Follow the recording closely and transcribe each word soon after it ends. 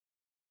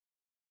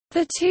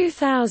The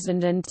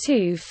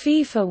 2002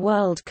 FIFA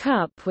World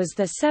Cup was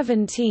the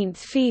 17th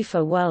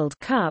FIFA World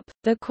Cup,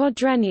 the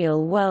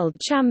quadrennial world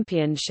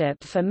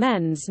championship for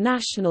men's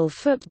national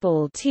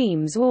football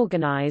teams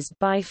organized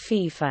by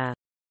FIFA.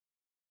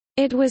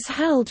 It was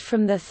held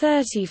from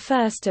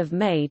 31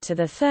 May to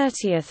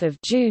 30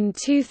 June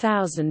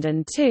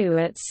 2002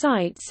 at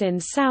sites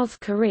in South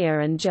Korea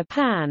and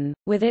Japan,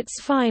 with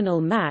its final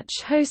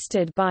match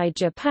hosted by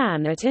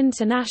Japan at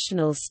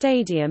International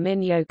Stadium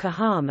in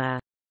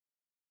Yokohama.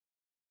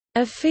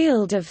 A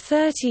field of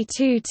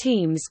 32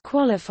 teams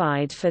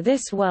qualified for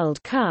this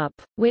World Cup,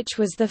 which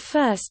was the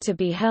first to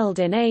be held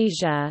in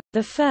Asia,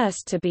 the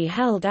first to be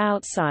held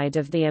outside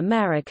of the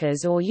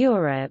Americas or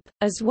Europe,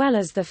 as well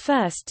as the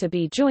first to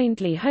be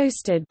jointly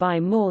hosted by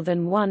more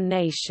than one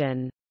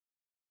nation.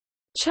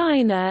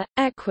 China,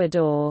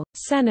 Ecuador,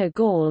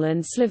 Senegal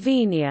and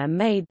Slovenia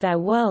made their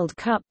World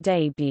Cup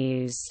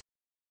debuts.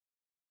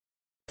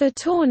 The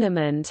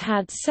tournament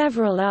had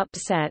several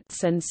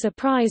upsets and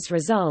surprise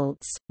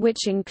results,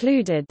 which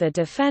included the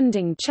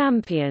defending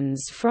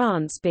champions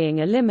France being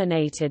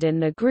eliminated in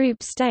the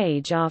group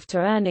stage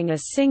after earning a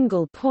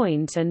single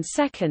point, and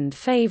second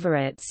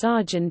favourites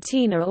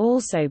Argentina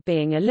also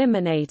being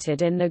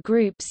eliminated in the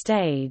group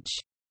stage.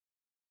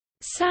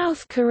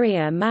 South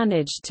Korea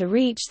managed to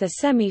reach the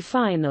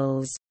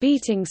semi-finals,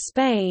 beating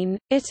Spain,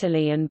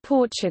 Italy and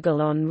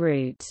Portugal en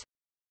route.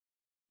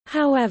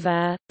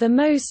 However, the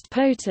most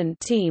potent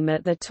team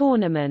at the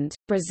tournament,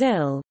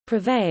 Brazil,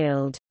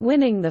 prevailed,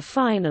 winning the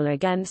final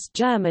against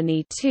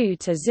Germany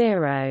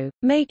 2-0,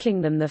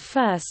 making them the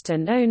first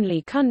and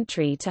only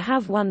country to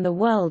have won the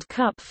World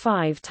Cup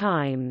 5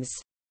 times.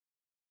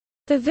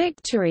 The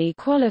victory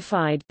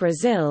qualified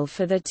Brazil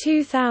for the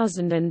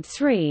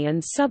 2003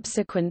 and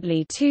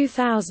subsequently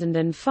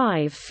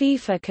 2005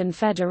 FIFA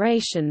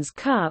Confederations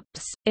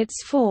Cups,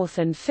 its fourth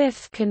and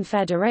fifth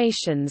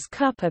Confederations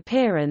Cup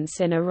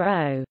appearance in a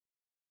row.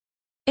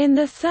 In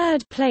the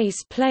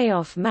third-place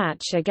playoff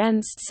match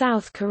against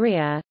South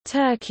Korea,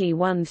 Turkey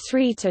won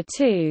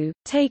 3-2,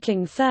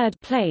 taking third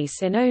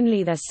place in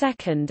only the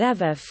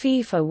second-ever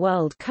FIFA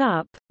World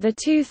Cup. The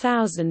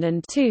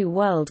 2002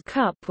 World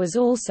Cup was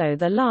also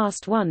the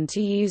last one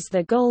to use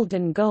the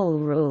golden goal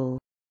rule.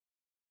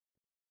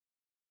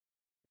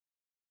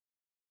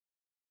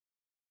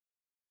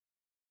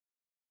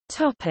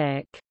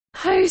 Topic: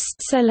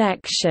 Host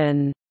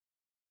selection.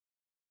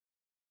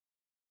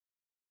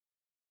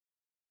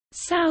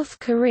 South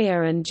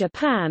Korea and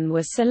Japan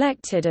were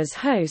selected as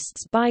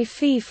hosts by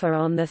FIFA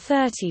on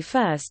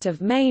 31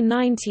 May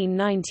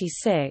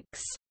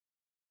 1996.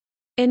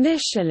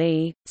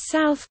 Initially,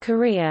 South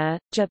Korea,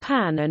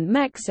 Japan and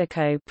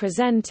Mexico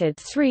presented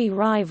 3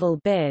 rival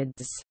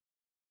bids.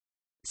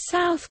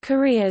 South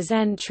Korea's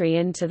entry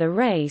into the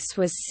race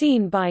was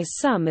seen by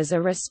some as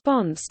a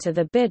response to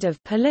the bid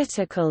of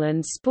political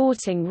and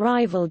sporting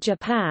rival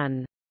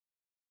Japan.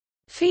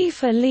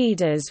 FIFA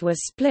leaders were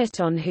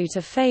split on who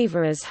to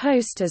favor as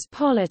host, as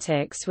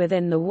politics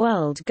within the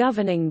world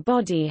governing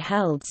body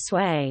held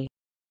sway.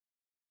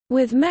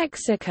 With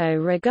Mexico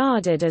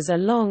regarded as a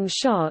long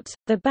shot,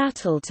 the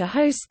battle to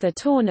host the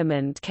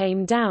tournament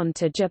came down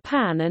to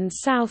Japan and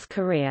South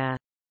Korea.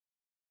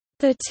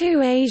 The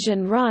two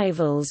Asian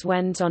rivals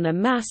went on a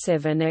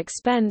massive and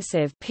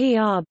expensive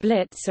PR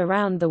blitz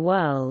around the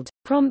world,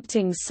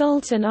 prompting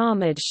Sultan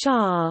Ahmad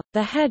Shah,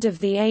 the head of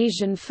the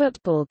Asian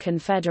Football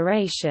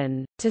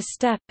Confederation, to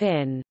step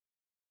in.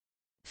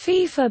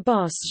 FIFA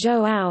boss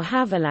João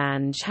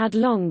Havelange had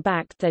long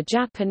backed the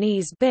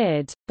Japanese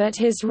bid, but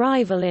his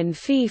rival in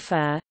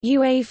FIFA,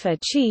 UEFA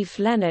chief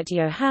Lennart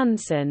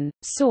Johansson,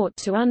 sought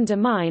to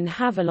undermine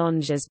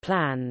Havelange's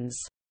plans.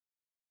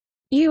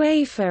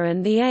 UEFA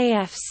and the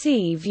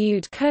AFC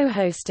viewed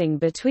co-hosting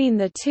between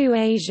the two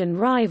Asian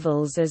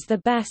rivals as the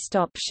best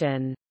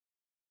option.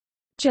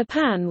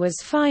 Japan was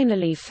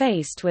finally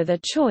faced with a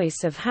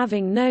choice of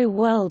having no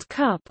World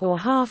Cup or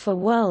half a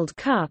World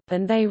Cup,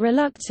 and they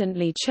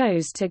reluctantly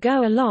chose to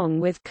go along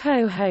with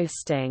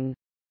co-hosting.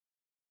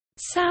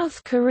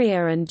 South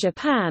Korea and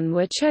Japan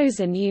were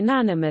chosen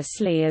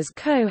unanimously as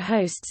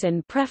co-hosts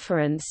in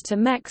preference to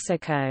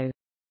Mexico.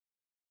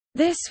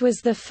 This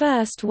was the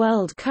first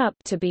World Cup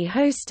to be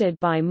hosted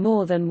by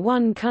more than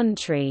one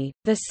country,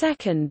 the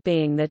second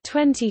being the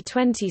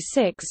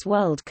 2026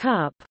 World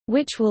Cup,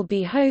 which will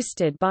be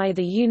hosted by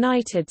the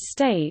United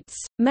States,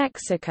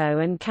 Mexico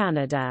and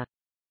Canada.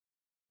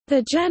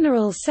 The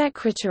General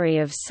Secretary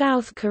of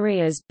South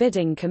Korea's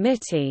bidding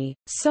committee,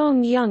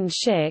 Song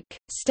Young-shik,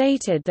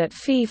 stated that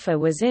FIFA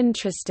was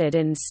interested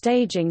in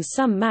staging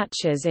some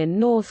matches in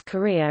North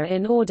Korea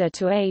in order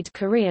to aid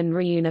Korean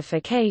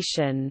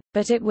reunification,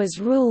 but it was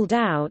ruled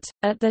out.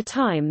 At the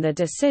time the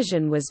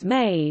decision was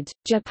made,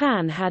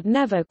 Japan had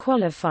never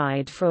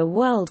qualified for a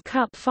World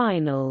Cup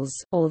finals,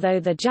 although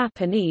the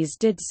Japanese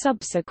did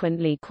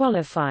subsequently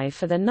qualify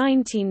for the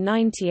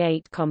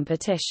 1998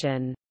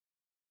 competition.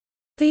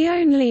 The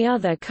only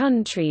other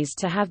countries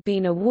to have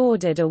been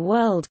awarded a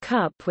World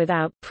Cup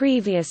without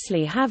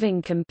previously having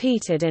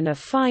competed in a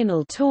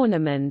final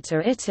tournament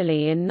are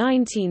Italy in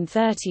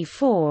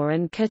 1934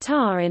 and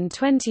Qatar in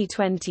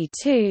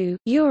 2022.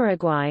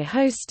 Uruguay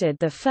hosted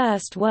the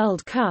first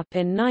World Cup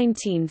in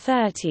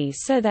 1930,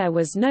 so there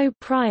was no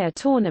prior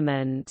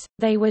tournament.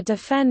 They were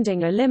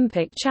defending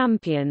Olympic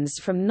champions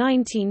from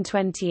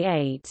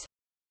 1928.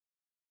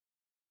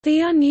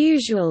 The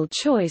unusual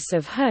choice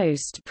of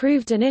host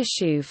proved an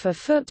issue for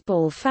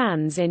football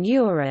fans in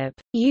Europe,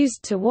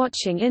 used to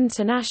watching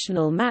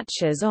international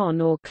matches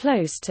on or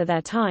close to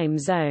their time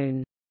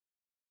zone.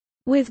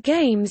 With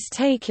games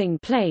taking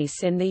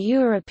place in the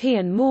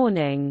European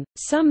morning,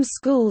 some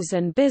schools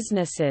and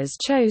businesses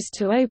chose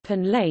to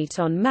open late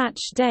on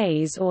match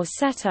days or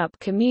set up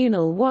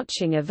communal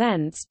watching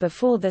events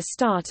before the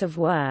start of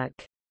work.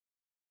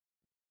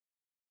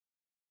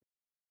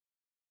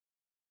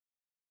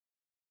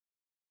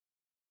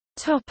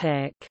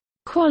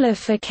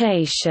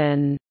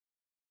 Qualification.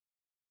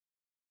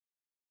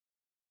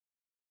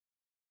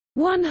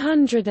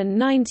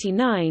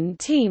 199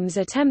 teams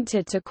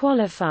attempted to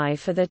qualify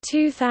for the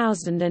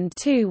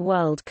 2002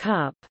 World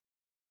Cup.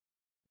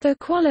 The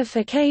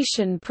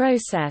qualification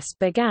process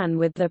began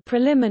with the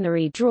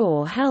preliminary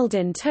draw held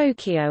in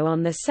Tokyo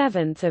on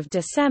 7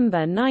 December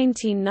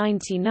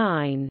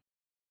 1999.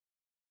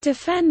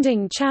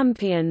 Defending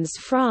champions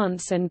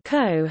France and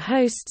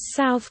co-hosts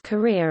South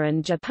Korea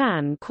and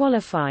Japan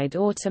qualified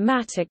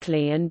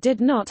automatically and did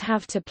not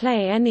have to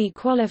play any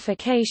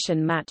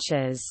qualification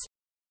matches.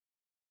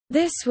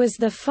 This was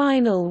the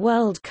final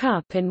World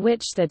Cup in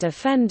which the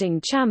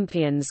defending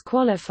champions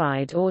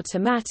qualified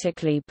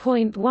automatically.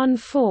 14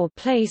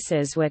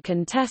 places were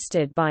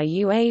contested by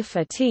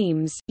UEFA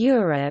teams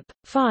Europe,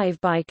 5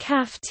 by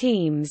CAF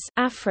teams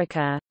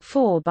Africa,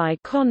 4 by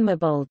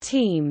CONMEBOL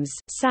teams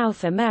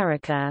South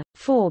America,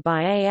 4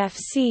 by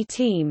AFC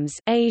teams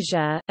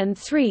Asia, and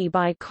 3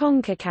 by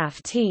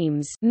CONCACAF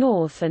teams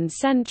North and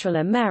Central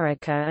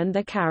America and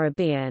the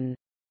Caribbean.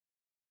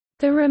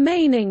 The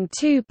remaining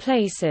 2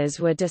 places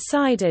were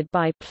decided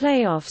by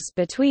playoffs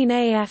between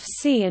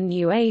AFC and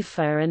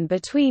UEFA and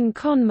between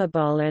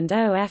CONMEBOL and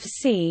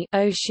OFC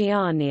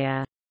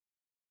Oceania.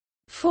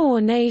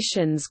 4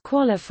 nations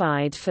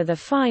qualified for the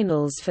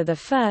finals for the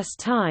first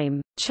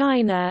time: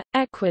 China,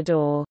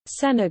 Ecuador,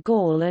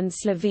 Senegal and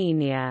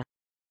Slovenia.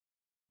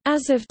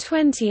 As of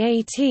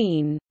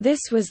 2018, this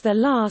was the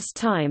last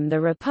time the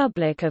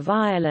Republic of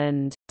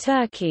Ireland,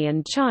 Turkey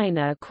and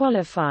China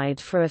qualified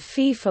for a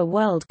FIFA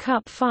World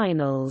Cup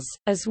finals,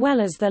 as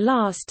well as the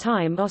last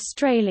time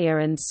Australia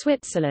and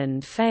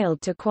Switzerland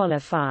failed to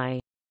qualify.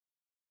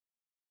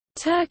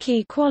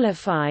 Turkey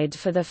qualified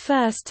for the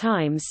first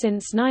time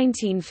since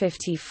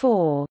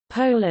 1954,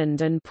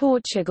 Poland and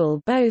Portugal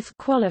both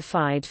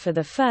qualified for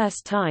the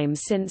first time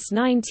since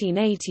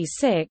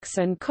 1986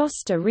 and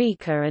Costa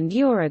Rica and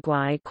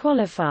Uruguay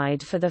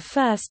qualified for the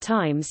first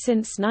time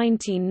since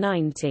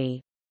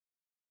 1990.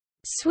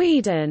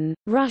 Sweden,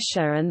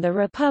 Russia and the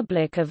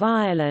Republic of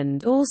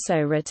Ireland also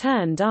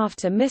returned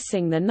after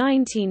missing the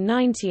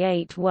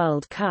 1998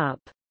 World Cup.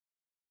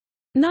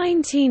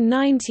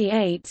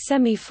 1998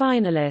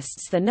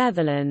 semi-finalists the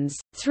Netherlands,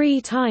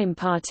 3-time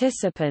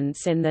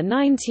participants in the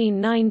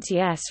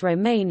 1990s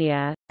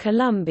Romania,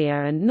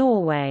 Colombia and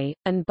Norway,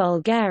 and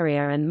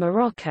Bulgaria and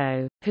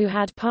Morocco, who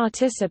had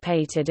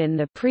participated in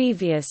the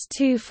previous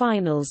 2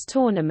 finals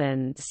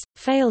tournaments,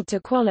 failed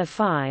to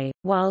qualify,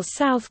 while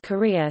South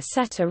Korea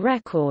set a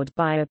record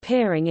by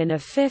appearing in a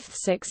 5th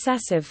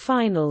successive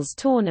finals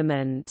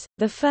tournament,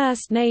 the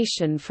first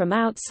nation from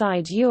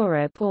outside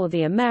Europe or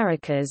the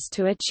Americas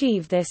to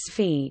achieve this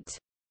feat.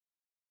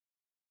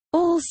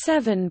 All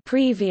 7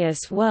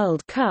 previous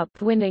World Cup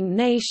winning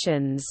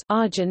nations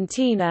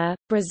Argentina,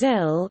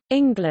 Brazil,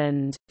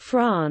 England,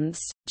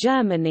 France,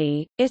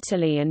 Germany,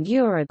 Italy and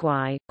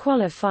Uruguay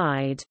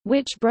qualified,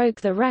 which broke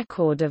the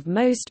record of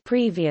most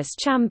previous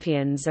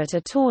champions at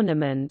a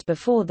tournament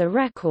before the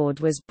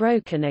record was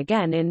broken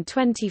again in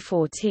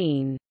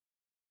 2014.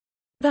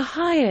 The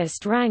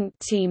highest-ranked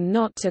team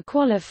not to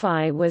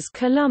qualify was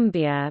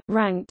Colombia,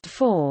 ranked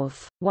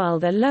 4th, while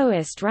the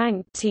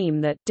lowest-ranked team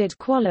that did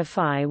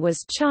qualify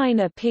was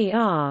China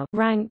PR,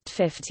 ranked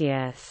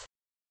 50th.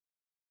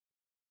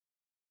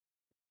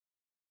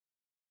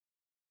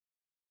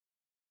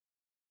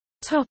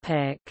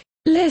 Topic: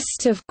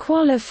 List of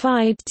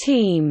qualified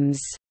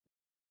teams.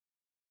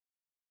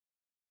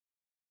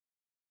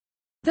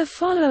 The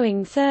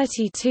following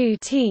 32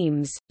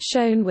 teams,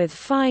 shown with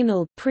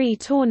final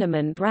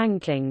pre-tournament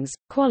rankings,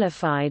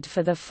 qualified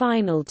for the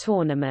final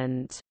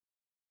tournament.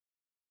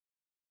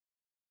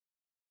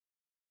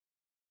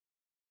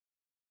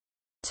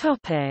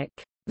 Topic: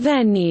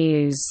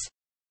 Venues.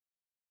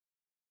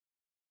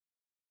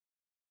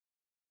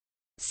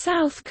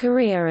 South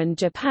Korea and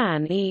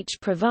Japan each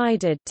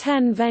provided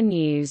 10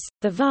 venues,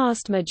 the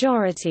vast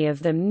majority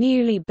of them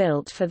newly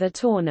built for the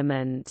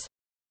tournament.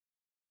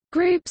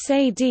 Groups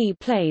AD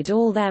played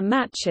all their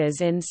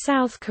matches in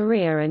South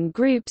Korea and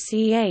Groups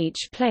EH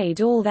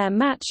played all their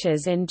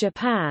matches in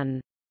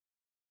Japan.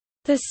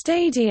 The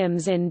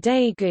stadiums in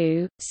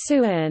Daegu,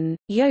 Suwon,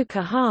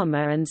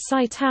 Yokohama and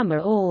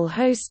Saitama all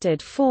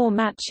hosted 4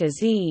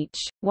 matches each,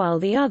 while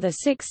the other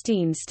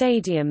 16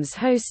 stadiums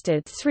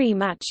hosted 3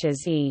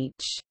 matches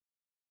each.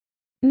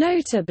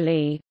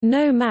 Notably,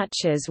 no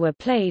matches were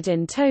played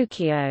in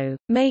Tokyo,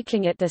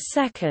 making it the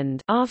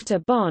second after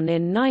Bonn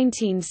in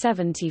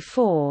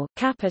 1974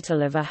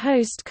 capital of a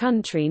host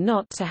country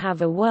not to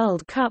have a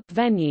World Cup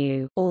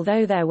venue,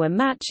 although there were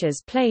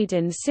matches played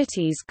in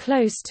cities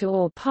close to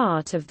or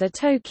part of the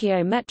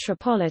Tokyo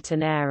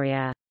metropolitan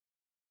area.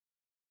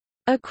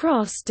 A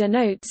cross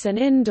denotes an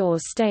indoor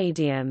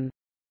stadium.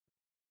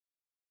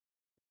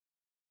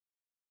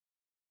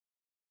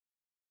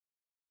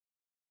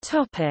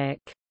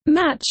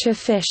 Match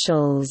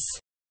officials.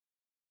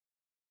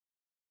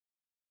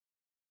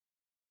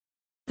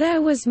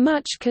 There was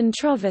much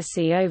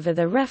controversy over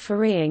the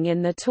refereeing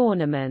in the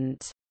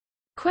tournament.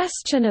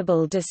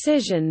 Questionable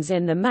decisions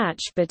in the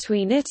match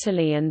between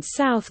Italy and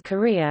South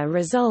Korea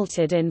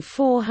resulted in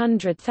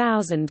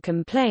 400,000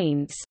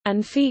 complaints,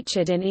 and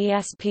featured in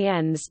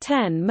ESPN's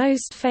 10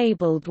 Most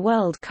Fabled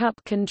World Cup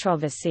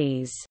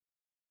Controversies.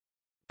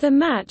 The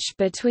match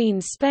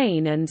between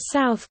Spain and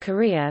South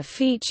Korea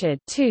featured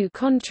 2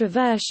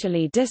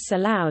 controversially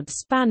disallowed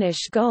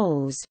Spanish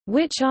goals,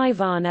 which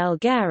Ivan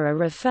Elguera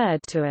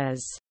referred to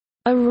as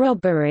a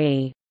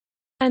robbery,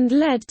 and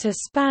led to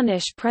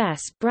Spanish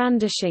press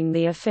brandishing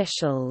the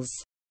officials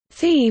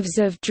thieves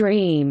of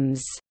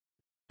dreams,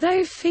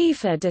 though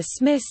FIFA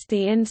dismissed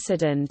the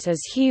incident as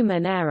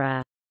human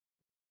error.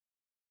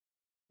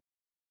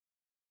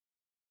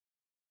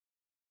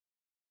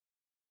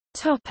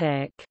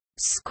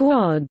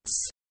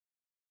 Squads.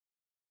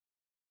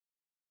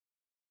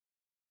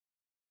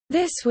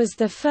 This was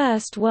the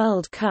first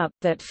World Cup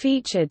that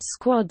featured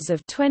squads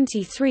of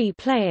 23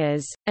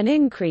 players, an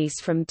increase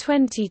from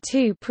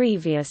 22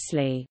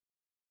 previously.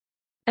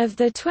 Of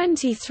the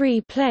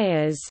 23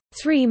 players,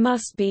 3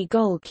 must be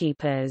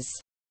goalkeepers.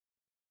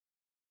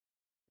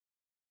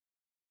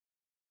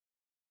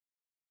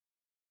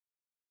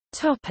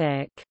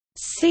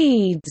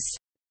 Seeds.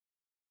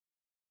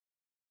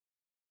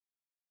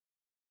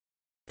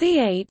 The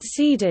 8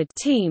 seeded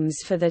teams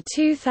for the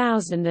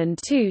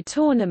 2002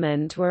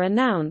 tournament were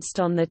announced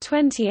on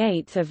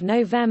 28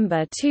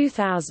 November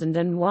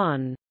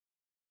 2001.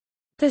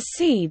 The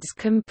seeds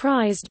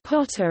comprised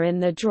Pot A in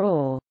the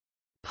draw.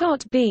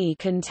 Pot B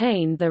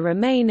contained the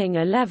remaining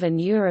 11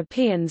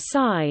 European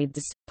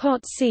sides,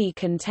 Pot C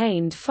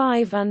contained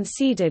 5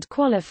 unseeded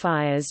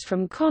qualifiers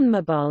from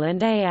CONMEBOL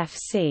and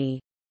AFC.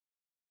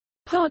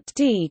 Pot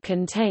D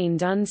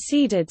contained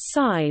unseeded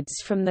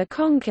sides from the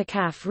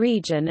CONCACAF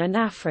region and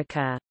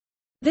Africa.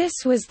 This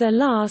was the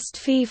last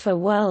FIFA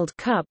World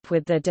Cup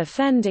with the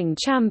defending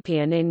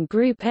champion in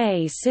Group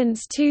A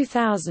since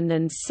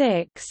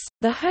 2006.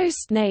 The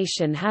host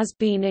nation has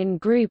been in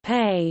Group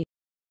A.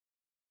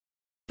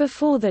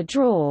 Before the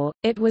draw,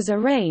 it was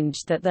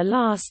arranged that the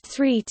last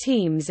 3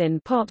 teams in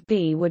Pot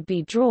B would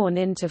be drawn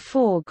into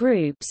 4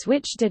 groups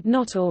which did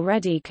not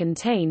already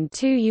contain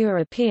 2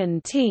 European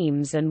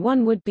teams, and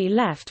one would be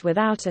left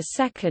without a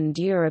second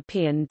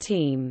European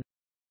team.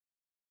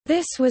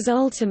 This was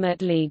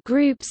ultimately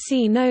Group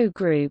C. No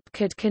group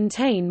could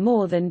contain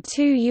more than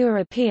 2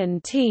 European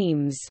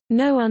teams,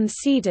 no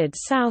unseeded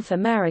South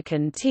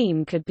American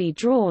team could be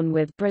drawn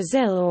with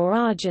Brazil or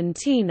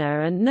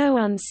Argentina, and no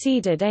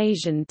unseeded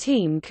Asian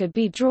team could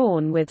be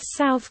drawn with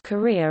South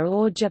Korea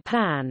or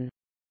Japan.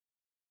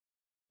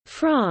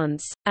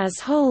 France, as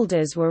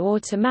holders, were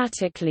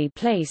automatically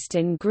placed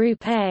in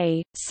Group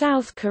A,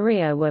 South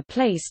Korea were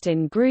placed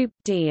in Group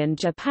D, and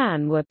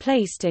Japan were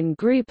placed in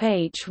Group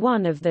H.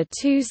 One of the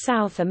 2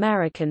 South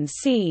American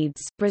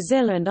seeds,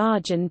 Brazil and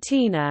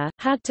Argentina,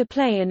 had to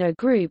play in a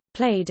group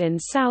played in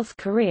South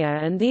Korea,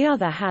 and the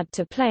other had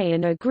to play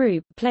in a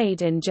group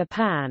played in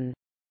Japan.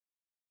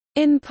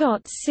 In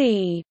Pot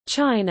C,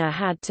 China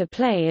had to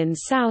play in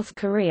South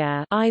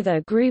Korea,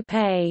 either Group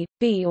A,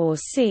 B or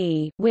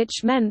C,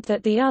 which meant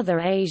that the other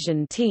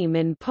Asian team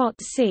in Pot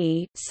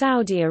C,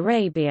 Saudi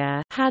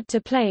Arabia, had to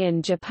play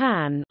in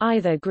Japan,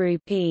 either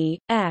Group E,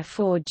 F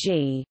or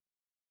G.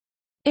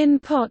 In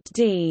Pot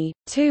D,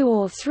 2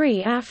 or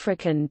 3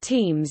 African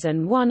teams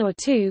and 1 or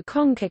 2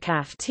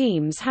 CONCACAF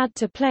teams had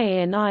to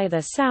play in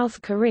either South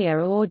Korea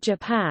or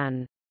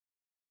Japan.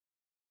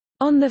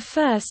 On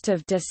 1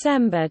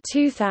 December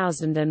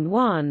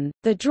 2001,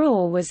 the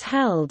draw was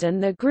held and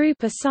the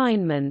group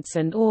assignments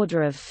and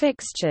order of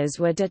fixtures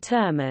were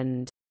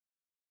determined.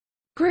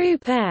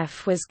 Group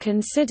F was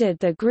considered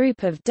the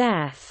group of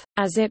death,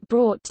 as it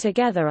brought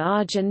together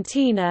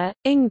Argentina,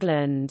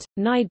 England,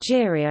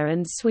 Nigeria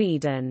and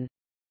Sweden.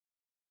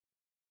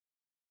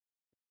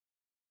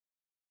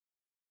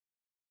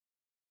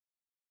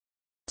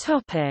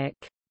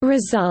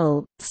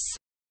 Results.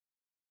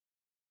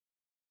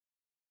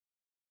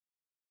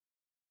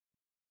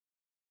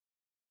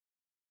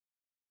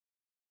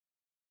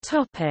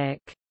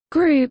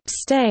 Group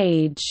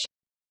stage.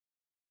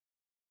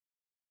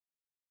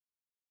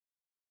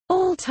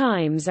 All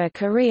times are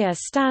Korea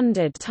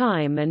Standard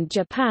Time and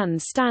Japan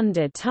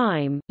Standard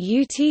Time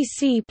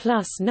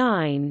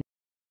 (UTC+9).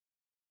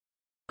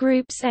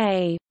 Groups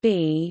A,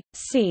 B,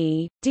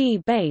 C,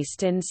 D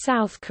based in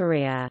South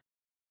Korea.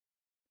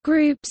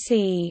 Groups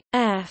E,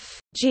 F,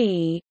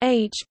 G,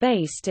 H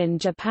based in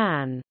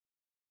Japan.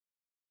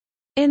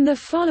 In the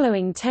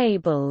following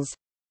tables,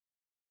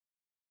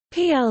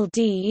 PLD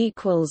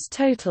equals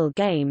total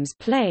games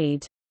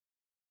played,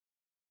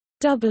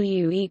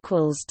 W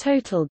equals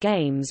total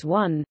games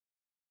won,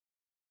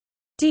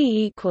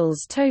 D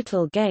equals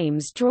total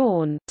games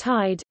drawn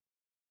tied,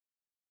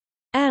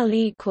 L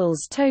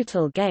equals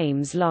total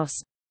games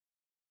lost,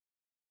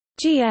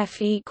 GF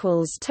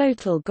equals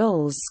total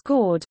goals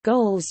scored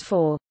goals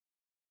for,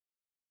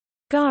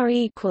 GAR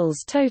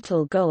equals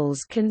total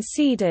goals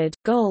conceded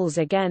goals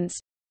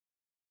against,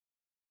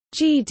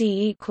 GD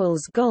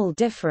equals goal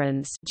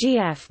difference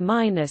GF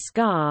minus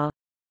GAR,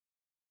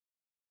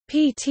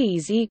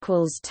 PTs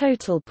equals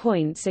total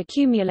points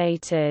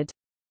accumulated.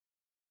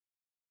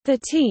 The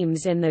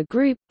teams in the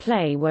group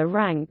play were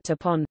ranked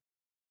upon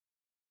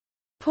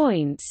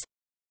points,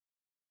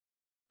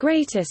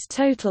 greatest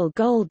total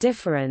goal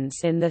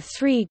difference in the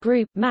 3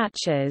 group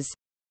matches,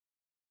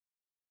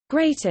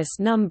 greatest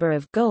number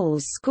of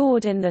goals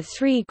scored in the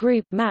 3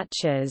 group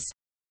matches,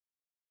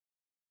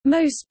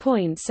 most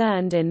points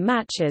earned in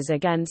matches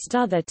against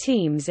other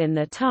teams in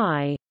the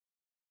tie,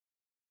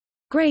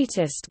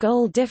 greatest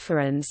goal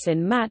difference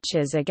in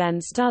matches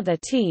against other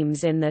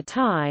teams in the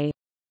tie,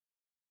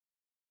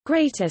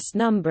 greatest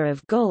number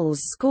of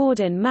goals scored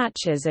in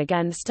matches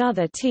against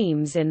other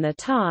teams in the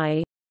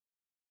tie,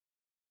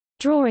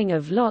 drawing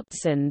of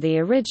lots. And the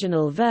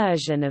original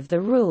version of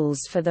the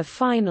rules for the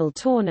final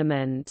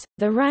tournament,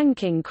 the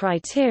ranking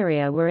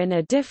criteria were in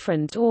a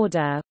different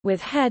order,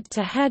 with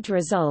head-to-head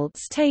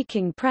results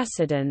taking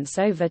precedence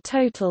over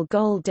total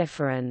goal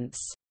difference.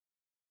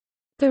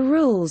 The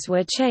rules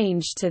were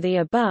changed to the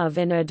above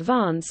in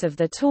advance of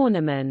the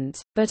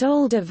tournament, but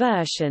older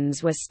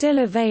versions were still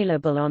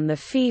available on the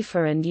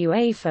FIFA and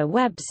UEFA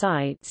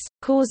websites,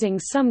 causing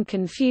some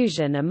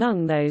confusion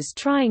among those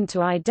trying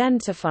to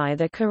identify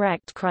the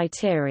correct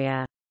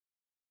criteria.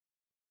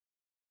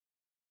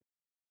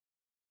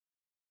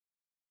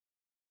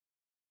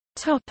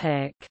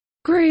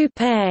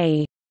 Group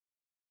A.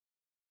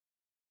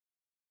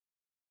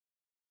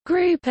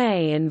 Group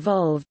A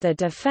involved the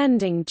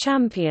defending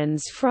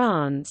champions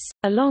France,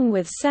 along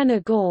with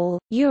Senegal,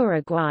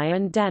 Uruguay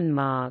and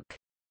Denmark.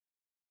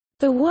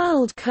 The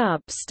World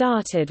Cup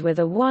started with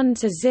a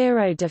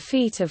 1-0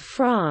 defeat of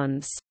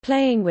France,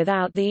 playing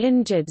without the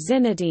injured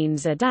Zinedine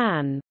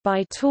Zidane,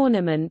 by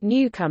tournament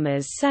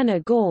newcomers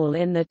Senegal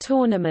in the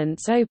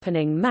tournament's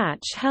opening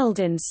match held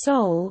in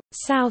Seoul,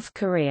 South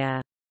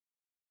Korea.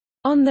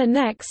 On the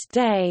next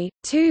day,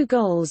 2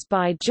 goals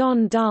by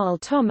Jon Dahl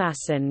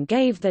Tomasson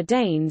gave the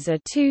Danes a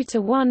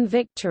 2-1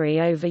 victory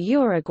over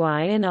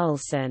Uruguay in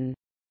Ulsan.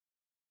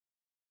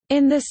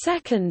 In the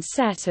second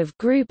set of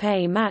Group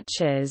A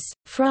matches,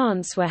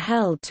 France were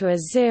held to a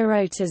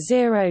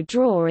 0-0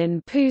 draw in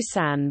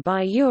Busan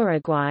by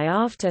Uruguay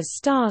after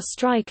star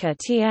striker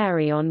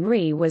Thierry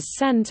Henry was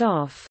sent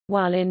off,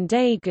 while in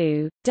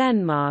Daegu,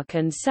 Denmark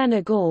and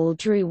Senegal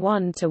drew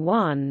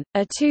 1-1,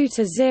 a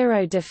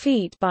 2-0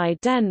 defeat by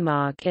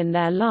Denmark in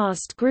their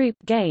last group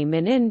game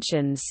in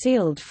Incheon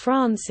sealed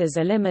France's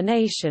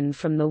elimination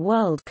from the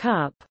World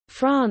Cup.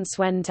 France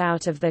went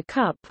out of the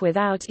Cup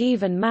without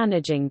even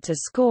managing to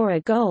score a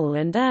goal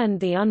and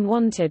earned the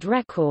unwanted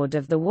record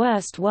of the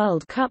worst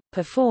World Cup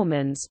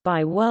performance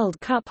by World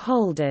Cup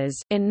holders.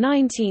 In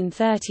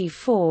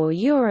 1934,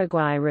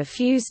 Uruguay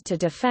refused to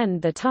defend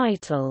the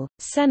title.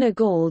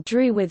 Senegal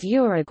drew with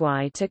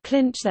Uruguay to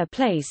clinch their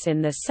place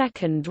in the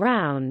second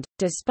round,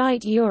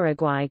 despite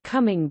Uruguay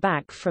coming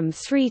back from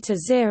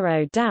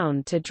 3-0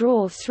 down to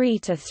draw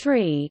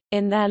 3-3,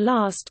 in their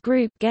last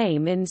group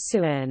game in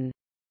Suwon.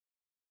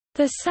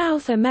 The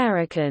South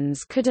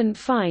Americans couldn't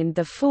find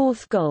the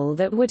 4th goal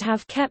that would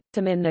have kept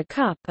them in the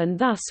cup and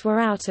thus were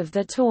out of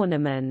the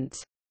tournament.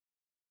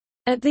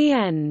 At the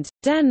end,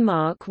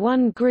 Denmark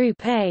won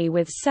Group A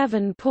with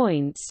 7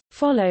 points,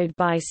 followed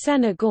by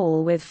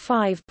Senegal with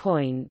 5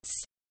 points.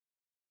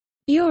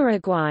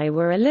 Uruguay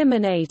were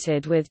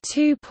eliminated with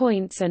 2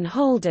 points and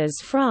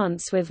holders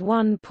France with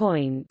 1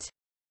 point.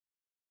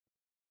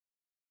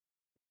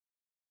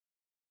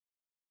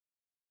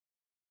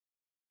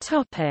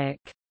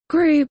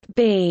 Group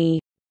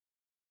B.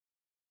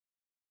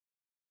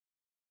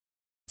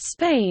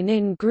 Spain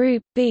in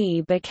Group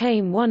B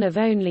became one of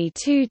only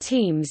 2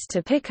 teams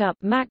to pick up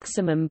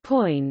maximum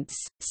points,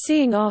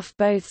 seeing off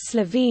both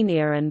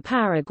Slovenia and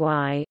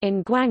Paraguay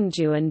in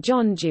Gwangju and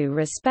Jeonju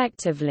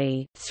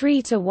respectively,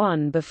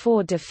 3-1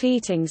 before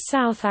defeating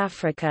South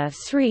Africa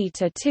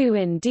 3-2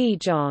 in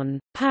Dijon.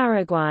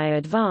 Paraguay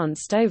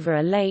advanced over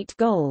a late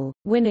goal,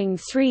 winning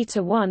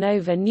 3-1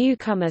 over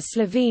newcomer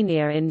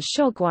Slovenia in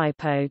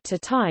Shogwipo to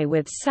tie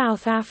with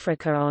South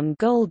Africa on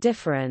goal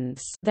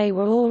difference. They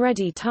were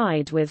already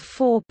tied with with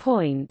 4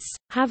 points,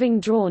 having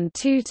drawn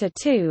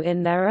 2-2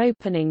 in their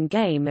opening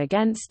game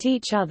against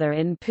each other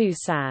in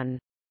Busan.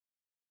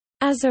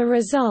 As a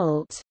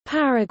result,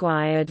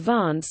 Paraguay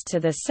advanced to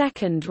the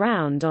second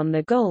round on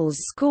the goals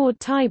scored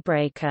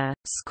tiebreaker,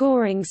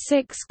 scoring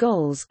 6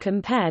 goals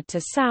compared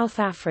to South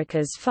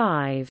Africa's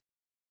 5.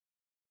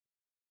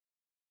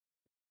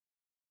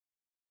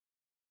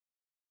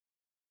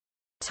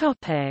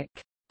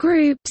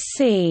 Group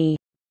C.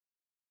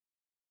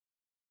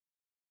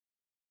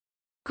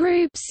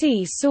 Group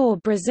C saw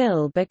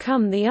Brazil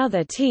become the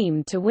other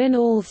team to win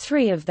all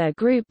 3 of their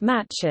group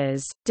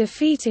matches,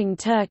 defeating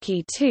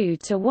Turkey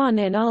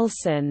 2-1 in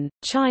Ulsan,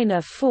 China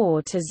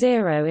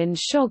 4-0 in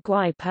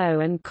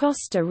Shoguipo and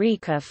Costa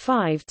Rica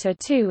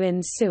 5-2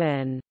 in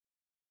Suwon.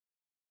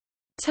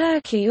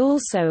 Turkey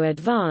also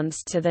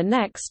advanced to the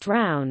next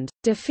round,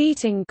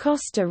 defeating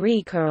Costa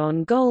Rica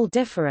on goal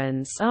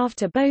difference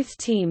after both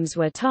teams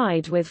were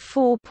tied with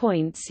 4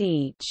 points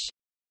each.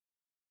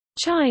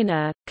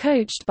 China,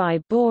 coached by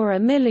Bora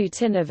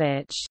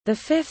Milutinovic, the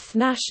 5th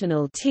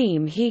national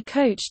team he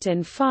coached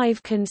in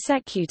 5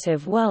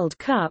 consecutive World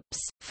Cups,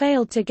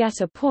 failed to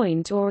get a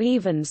point or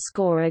even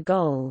score a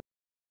goal.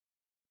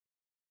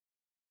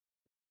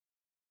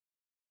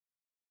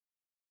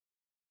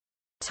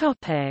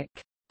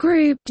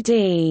 Group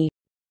D.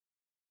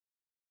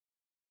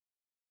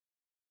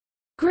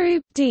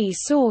 Group D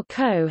saw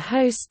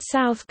co-host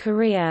South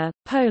Korea,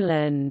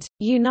 Poland,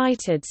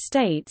 United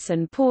States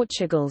and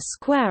Portugal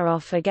square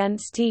off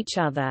against each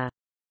other.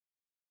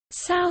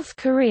 South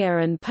Korea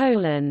and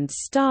Poland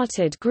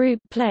started group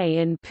play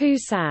in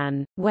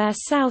Busan, where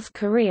South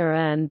Korea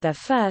earned their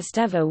first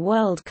ever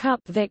World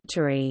Cup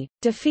victory,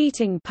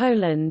 defeating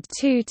Poland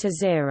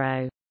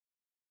 2-0.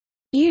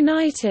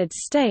 United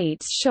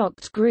States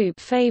shocked group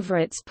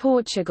favorites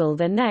Portugal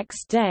the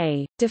next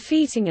day,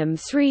 defeating them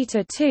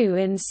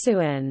 3-2 in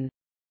Suwon.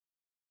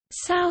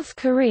 South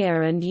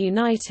Korea and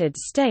United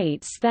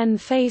States then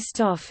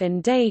faced off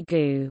in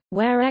Daegu,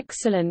 where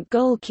excellent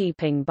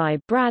goalkeeping by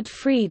Brad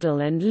Friedel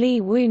and Lee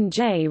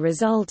Woon-jae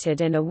resulted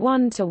in a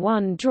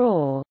 1-1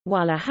 draw,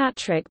 while a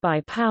hat-trick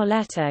by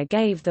Pauleta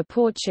gave the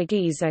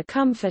Portuguese a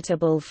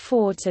comfortable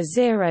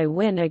 4-0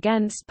 win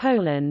against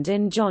Poland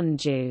in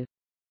Jeonju.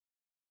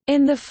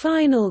 In the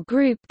final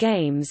group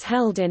games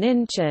held in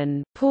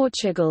Incheon,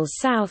 Portugal,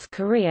 South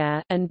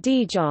Korea, and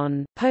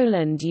Dijon,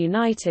 Poland,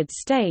 United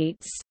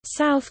States,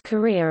 South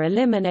Korea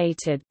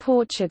eliminated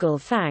Portugal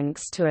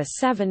thanks to a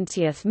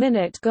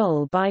 70th-minute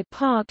goal by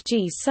Park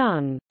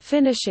Ji-sung,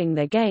 finishing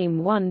the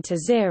game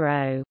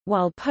 1-0,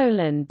 while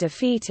Poland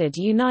defeated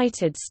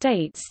United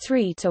States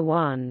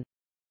 3-1.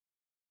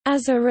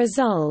 As a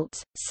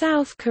result,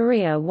 South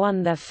Korea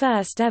won their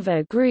first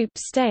ever group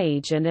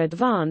stage and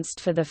advanced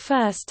for the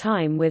first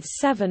time with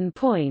 7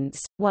 points,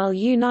 while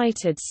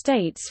United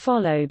States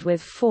followed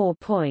with 4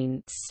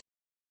 points.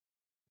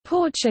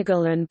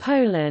 Portugal and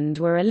Poland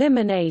were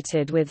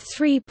eliminated with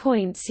 3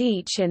 points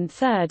each in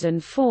third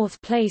and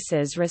fourth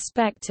places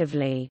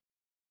respectively.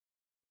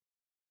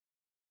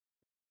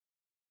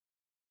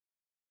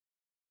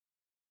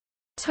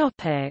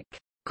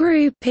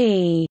 Group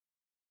E.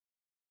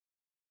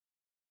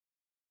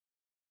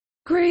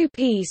 Group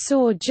E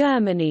saw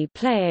Germany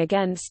play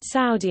against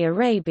Saudi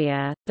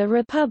Arabia, the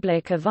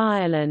Republic of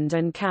Ireland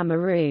and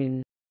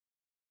Cameroon.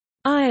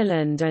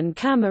 Ireland and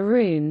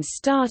Cameroon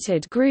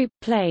started group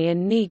play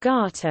in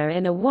Niigata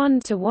in a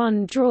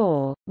 1-1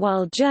 draw,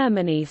 while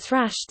Germany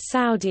thrashed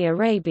Saudi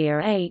Arabia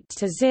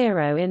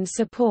 8-0 in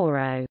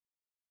Sapporo.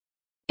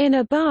 In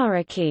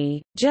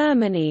Ibaraki,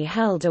 Germany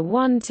held a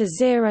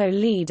 1-0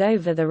 lead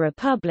over the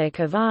Republic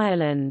of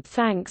Ireland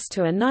thanks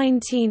to a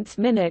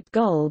 19th-minute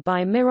goal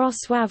by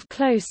Miroslav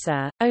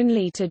Klose,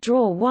 only to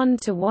draw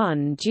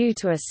 1-1 due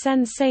to a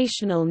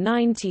sensational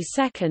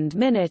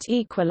 92nd-minute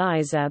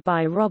equaliser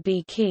by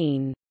Robbie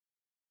Keane.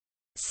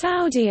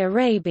 Saudi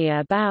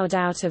Arabia bowed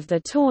out of the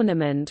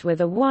tournament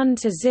with a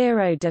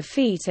 1-0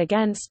 defeat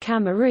against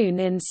Cameroon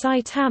in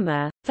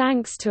Saitama,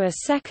 thanks to a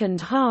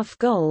second-half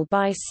goal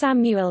by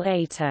Samuel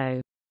Eto'o.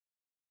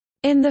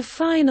 In the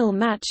final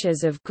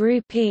matches of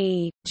Group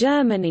E,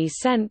 Germany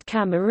sent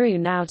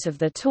Cameroon out of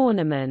the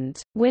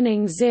tournament,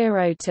 winning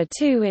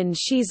 0-2 in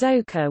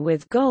Shizuoka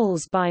with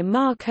goals by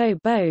Marco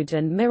Bode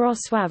and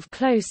Miroslav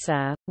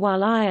Klose,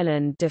 while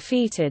Ireland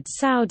defeated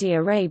Saudi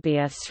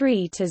Arabia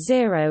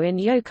 3-0 in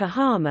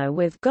Yokohama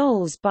with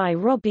goals by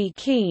Robbie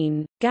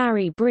Keane,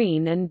 Gary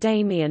Breen and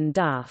Damien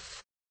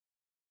Duff.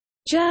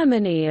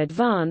 Germany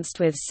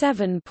advanced with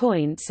 7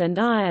 points and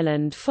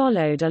Ireland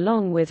followed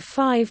along with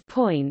 5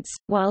 points,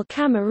 while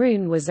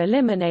Cameroon was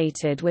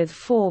eliminated with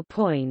 4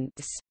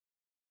 points.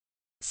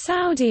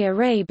 Saudi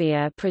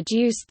Arabia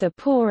produced the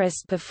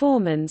poorest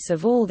performance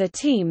of all the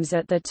teams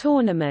at the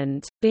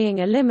tournament, being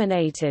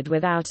eliminated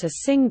without a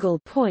single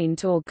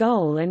point or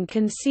goal and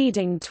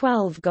conceding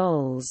 12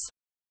 goals.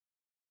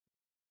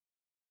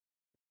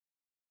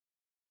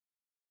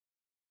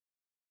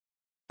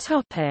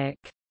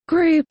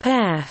 Group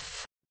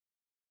F.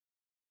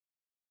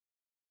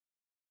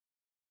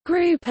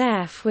 Group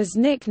F was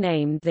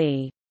nicknamed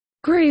the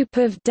Group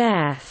of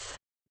Death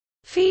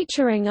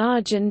featuring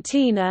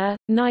Argentina,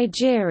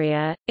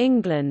 Nigeria,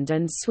 England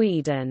and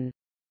Sweden.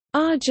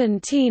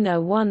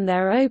 Argentina won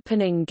their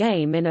opening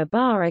game in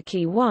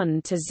Ibaraki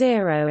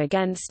 1-0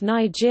 against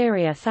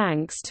Nigeria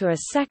thanks to a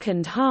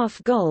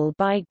second-half goal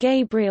by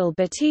Gabriel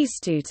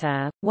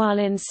Batistuta, while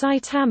in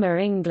Saitama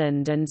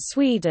England and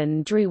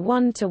Sweden drew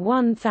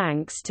 1-1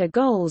 thanks to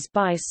goals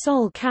by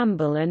Sol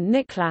Campbell and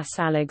Niklas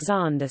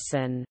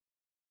Alexandersson.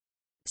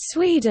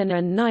 Sweden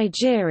and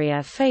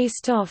Nigeria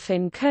faced off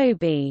in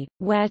Kobe,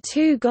 where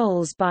 2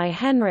 goals by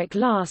Henrik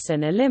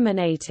Larsson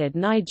eliminated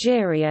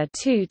Nigeria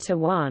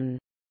 2-1.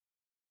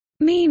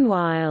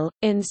 Meanwhile,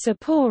 in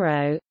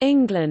Sapporo,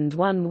 England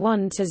won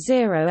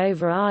 1-0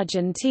 over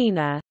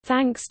Argentina,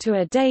 thanks to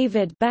a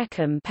David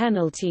Beckham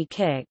penalty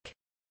kick.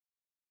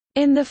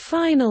 In the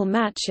final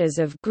matches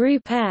of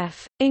Group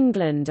F,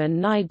 England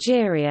and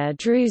Nigeria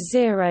drew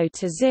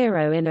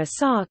 0-0 in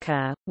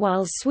Osaka,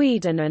 while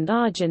Sweden and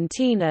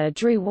Argentina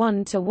drew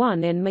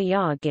 1-1 in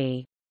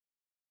Miyagi.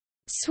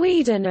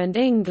 Sweden and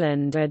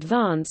England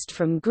advanced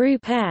from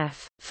Group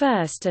F,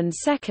 first and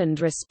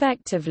second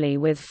respectively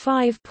with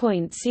 5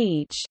 points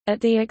each, at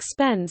the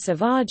expense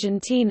of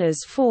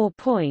Argentina's 4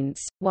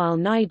 points, while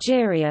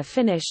Nigeria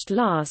finished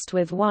last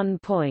with 1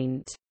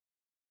 point.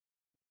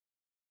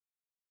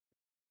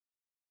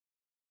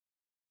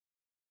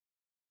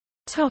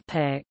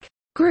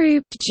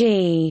 Group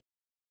G.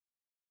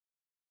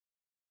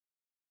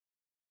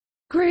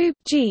 Group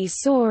G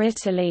saw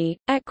Italy,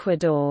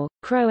 Ecuador,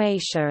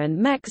 Croatia and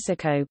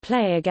Mexico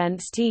play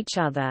against each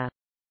other.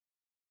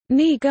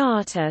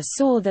 Niigata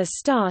saw the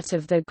start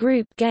of the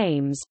group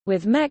games,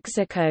 with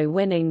Mexico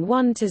winning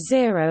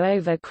 1-0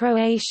 over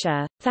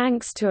Croatia,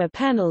 thanks to a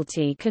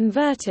penalty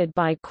converted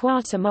by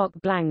Cuauhtemoc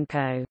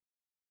Blanco.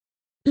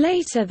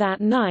 Later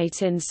that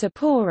night in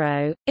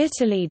Sapporo,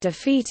 Italy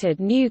defeated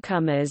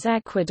newcomers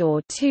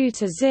Ecuador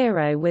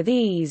 2-0 with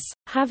ease,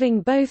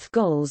 having both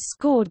goals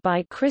scored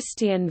by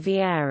Christian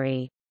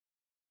Vieri.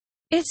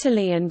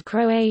 Italy and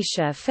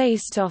Croatia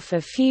faced off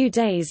a few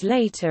days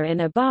later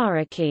in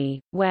Ibaraki,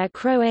 where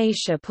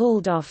Croatia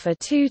pulled off a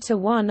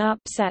 2-1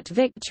 upset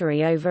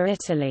victory over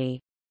Italy.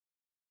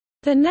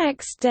 The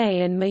next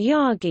day in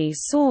Miyagi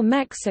saw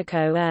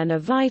Mexico earn a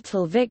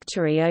vital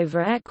victory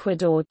over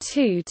Ecuador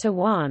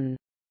 2-1.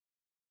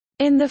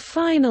 In the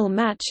final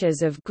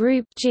matches of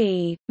Group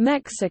G,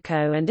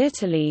 Mexico and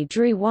Italy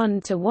drew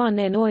 1-1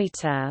 in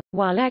Oita,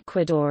 while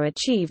Ecuador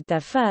achieved their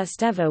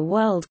first ever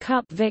World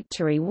Cup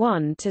victory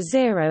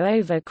 1-0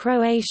 over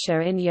Croatia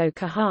in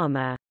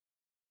Yokohama.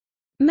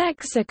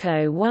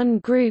 Mexico won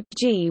Group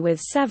G with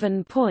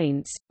 7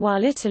 points,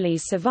 while Italy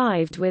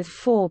survived with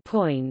 4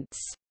 points.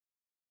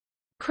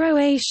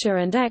 Croatia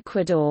and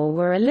Ecuador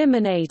were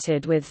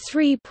eliminated with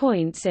 3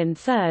 points in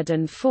third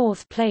and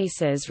fourth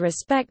places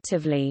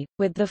respectively,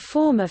 with the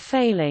former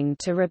failing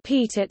to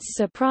repeat its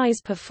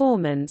surprise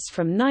performance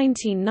from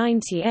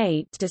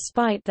 1998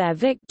 despite their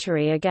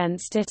victory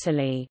against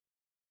Italy.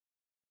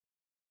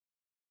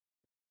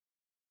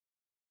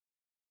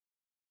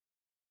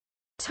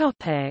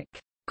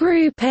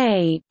 Group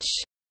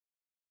H.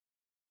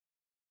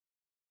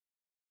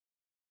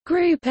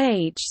 Group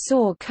H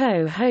saw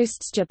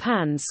co-hosts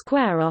Japan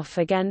square off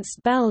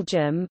against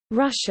Belgium,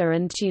 Russia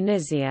and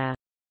Tunisia.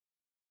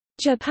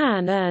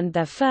 Japan earned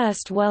their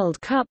first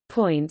World Cup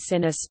points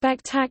in a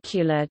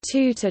spectacular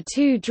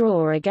 2-2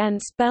 draw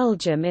against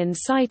Belgium in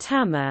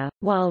Saitama,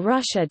 while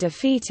Russia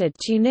defeated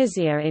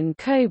Tunisia in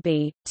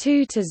Kobe,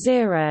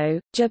 2-0.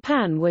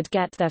 Japan would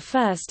get their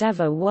first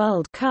ever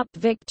World Cup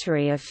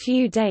victory a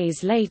few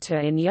days later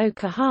in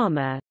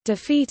Yokohama,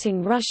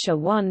 defeating Russia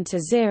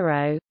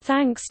 1-0,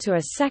 thanks to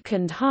a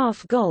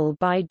second-half goal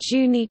by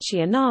Junichi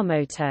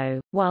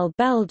Inamoto, while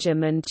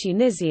Belgium and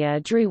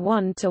Tunisia drew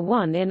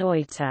 1-1 in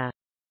Oita.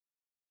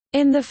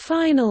 In the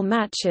final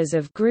matches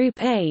of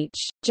Group H,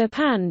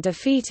 Japan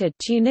defeated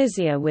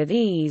Tunisia with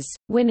ease,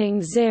 winning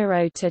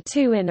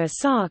 0-2 in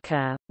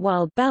Osaka,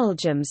 while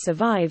Belgium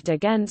survived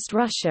against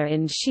Russia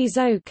in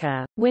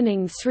Shizuoka,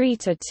 winning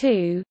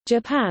 3-2.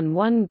 Japan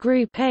won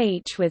Group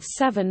H with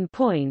 7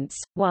 points,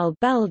 while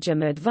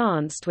Belgium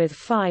advanced with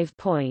 5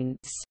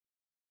 points.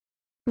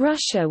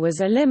 Russia was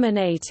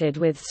eliminated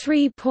with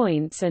 3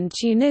 points and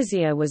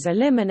Tunisia was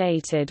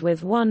eliminated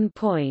with 1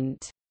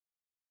 point.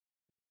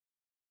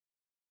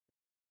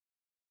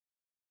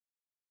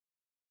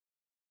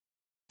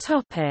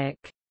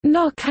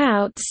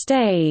 Knockout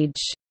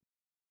stage.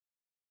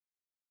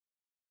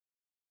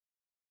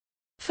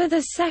 For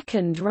the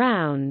second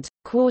round,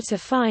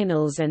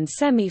 quarter-finals and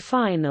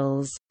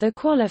semi-finals, the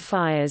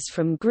qualifiers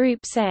from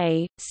Groups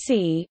A,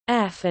 C,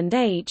 F and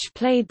H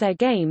played their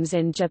games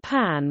in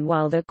Japan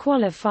while the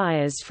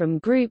qualifiers from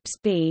Groups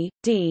B,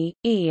 D,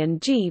 E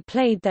and G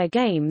played their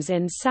games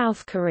in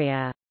South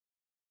Korea.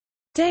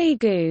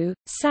 Daegu,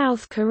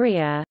 South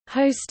Korea,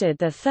 hosted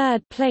the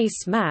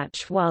third-place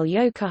match while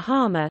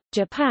Yokohama,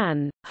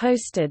 Japan,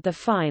 hosted the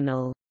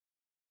final.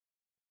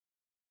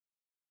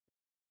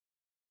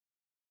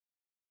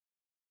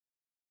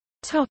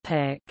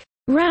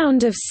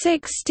 Round of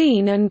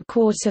 16 and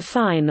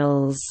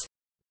quarterfinals.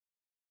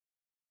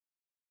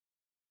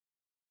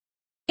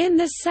 In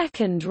the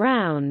second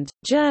round,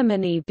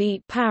 Germany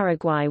beat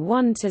Paraguay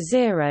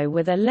 1-0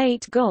 with a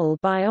late goal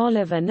by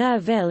Oliver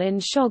Nerville in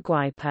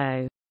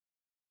Shogwaipo.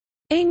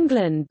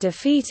 England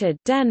defeated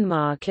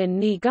Denmark in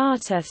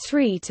Niigata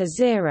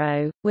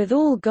 3-0, with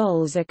all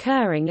goals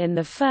occurring in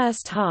the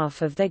first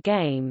half of the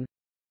game.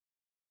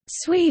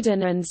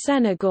 Sweden and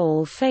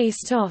Senegal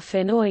faced off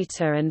in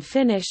Oita and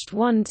finished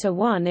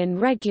 1-1 in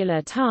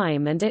regular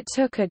time, and it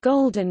took a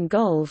golden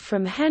goal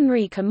from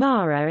Henry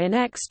Camara in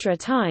extra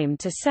time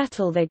to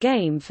settle the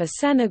game for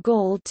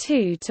Senegal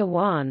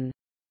 2-1.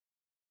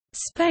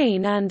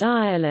 Spain and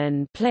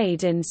Ireland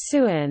played in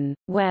Suin,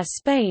 where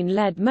Spain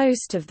led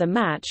most of the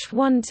match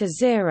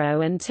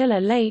 1-0 until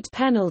a late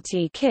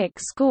penalty kick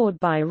scored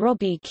by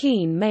Robbie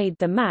Keane made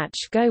the match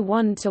go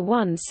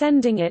 1-1,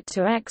 sending it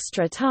to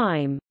extra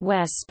time,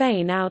 where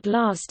Spain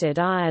outlasted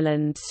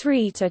Ireland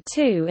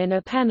 3-2 in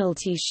a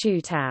penalty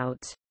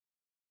shootout.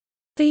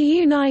 The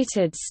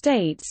United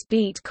States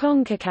beat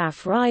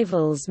CONCACAF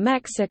rivals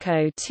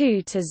Mexico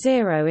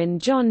 2-0 in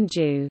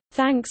Jeonju,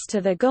 thanks to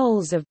the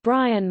goals of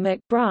Brian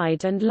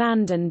McBride and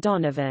Landon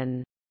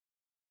Donovan.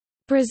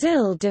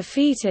 Brazil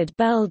defeated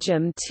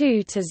Belgium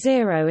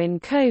 2-0 in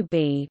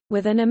Kobe,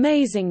 with an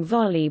amazing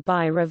volley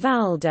by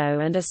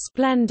Rivaldo and a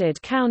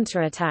splendid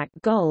counterattack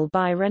goal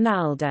by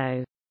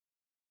Ronaldo.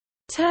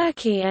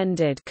 Turkey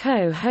ended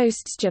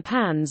co-hosts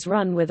Japan's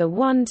run with a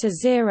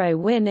 1-0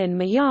 win in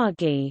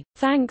Miyagi,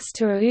 thanks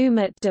to a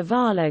Umut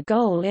Davala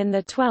goal in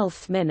the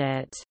 12th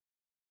minute.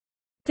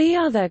 The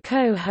other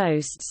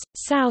co-hosts,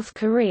 South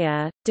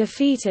Korea,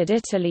 defeated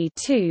Italy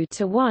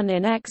 2-1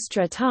 in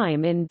extra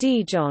time in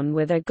Dijon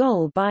with a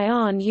goal by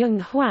Ahn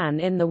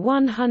Jung-hwan in the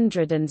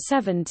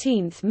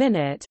 117th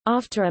minute,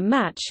 after a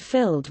match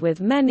filled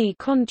with many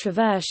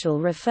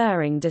controversial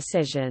refereeing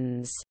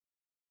decisions.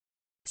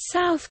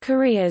 South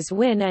Korea's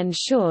win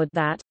ensured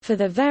that, for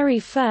the very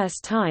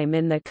first time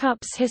in the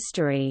Cup's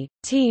history,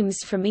 teams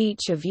from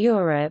each of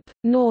Europe,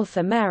 North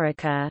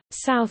America,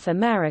 South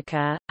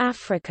America,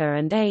 Africa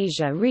and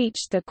Asia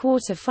reached the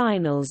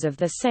quarter-finals of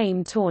the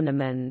same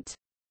tournament.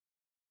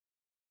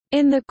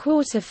 In the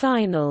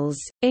quarter-finals,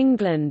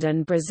 England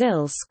and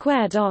Brazil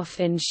squared off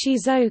in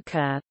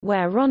Shizuoka,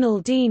 where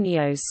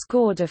Ronaldinho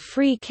scored a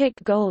free-kick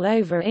goal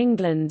over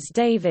England's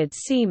David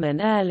Seaman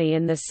early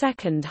in the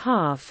second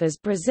half as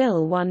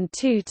Brazil won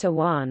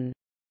 2-1.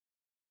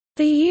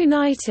 The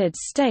United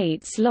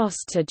States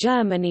lost to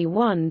Germany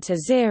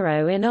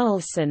 1-0 in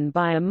Ulsan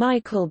by a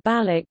Michael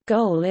Ballack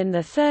goal in the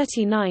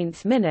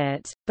 39th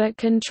minute, but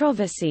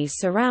controversy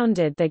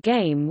surrounded the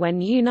game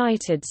when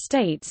United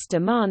States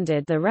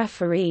demanded the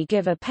referee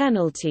give a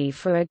penalty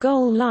for a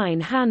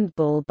goal-line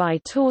handball by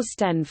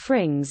Torsten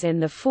Frings in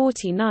the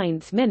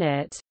 49th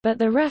minute, but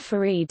the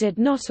referee did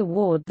not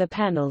award the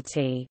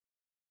penalty.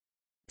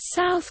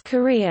 South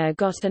Korea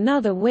got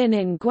another win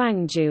in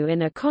Gwangju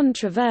in a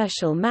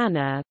controversial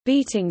manner,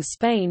 beating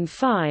Spain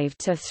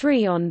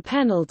 5-3 on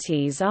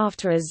penalties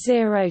after a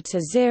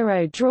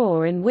 0-0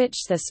 draw in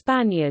which the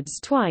Spaniards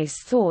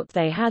twice thought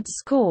they had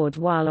scored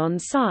while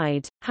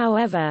onside.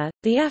 However,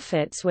 the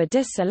efforts were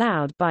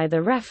disallowed by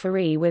the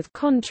referee with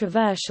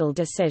controversial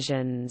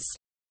decisions.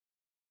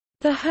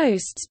 The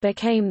hosts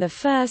became the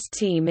first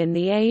team in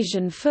the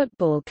Asian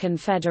Football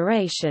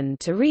Confederation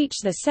to reach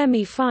the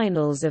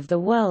semi-finals of the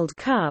World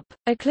Cup,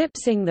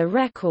 eclipsing the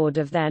record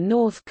of their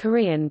North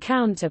Korean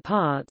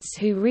counterparts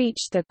who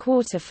reached the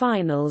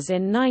quarter-finals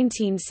in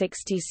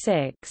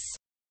 1966.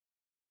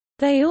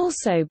 They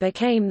also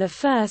became the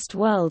first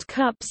World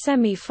Cup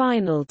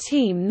semi-final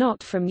team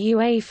not from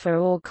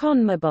UEFA or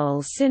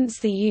CONMEBOL since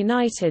the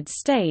United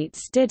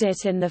States did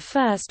it in the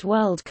first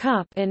World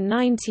Cup in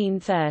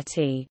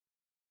 1930.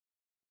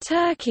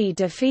 Turkey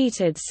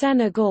defeated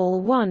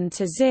Senegal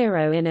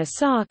 1-0 in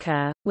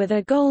Osaka, with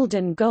a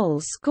golden goal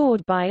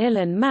scored by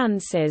Ilan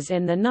Mansiz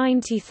in the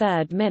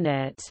 93rd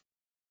minute.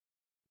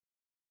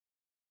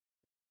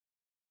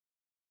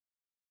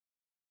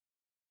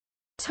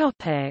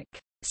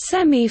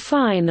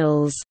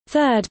 Semi-finals,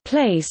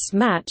 third-place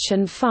match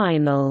and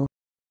final.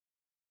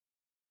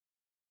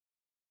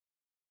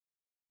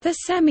 The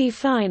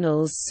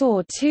semi-finals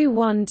saw two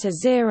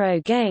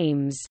 1-0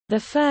 games. The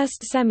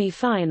first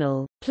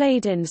semi-final,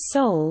 played in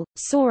Seoul,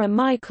 saw a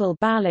Michael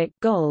Ballack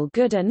goal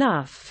good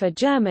enough for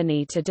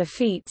Germany to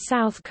defeat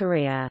South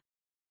Korea.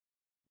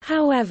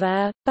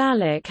 However,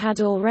 Ballack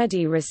had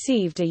already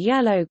received a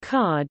yellow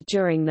card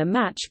during the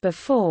match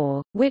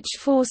before, which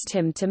forced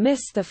him to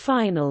miss the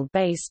final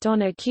based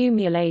on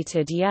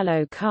accumulated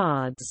yellow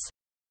cards.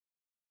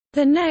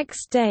 The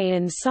next day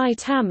in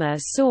Saitama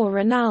saw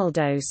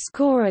Ronaldo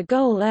score a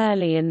goal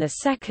early in the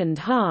second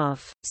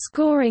half,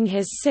 scoring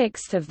his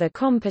sixth of the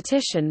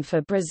competition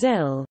for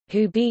Brazil,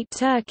 who beat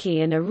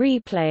Turkey in a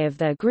replay of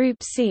their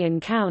Group C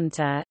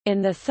encounter.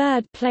 In the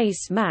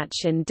third-place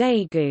match in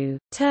Daegu,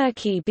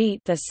 Turkey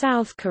beat the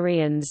South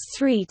Koreans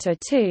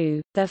 3-2,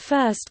 their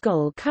first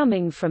goal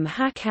coming from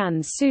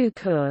Hakan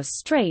Sukur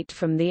straight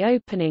from the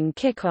opening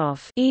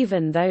kickoff,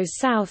 even though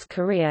South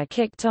Korea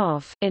kicked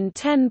off in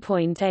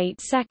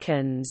 10.8 seconds.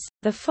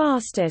 The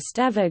fastest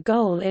ever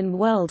goal in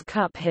World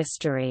Cup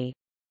history.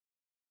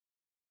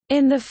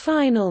 In the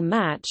final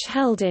match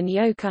held in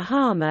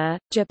Yokohama,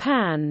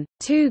 Japan,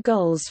 2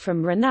 goals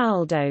from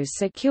Ronaldo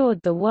secured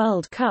the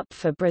World Cup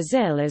for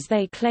Brazil as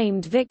they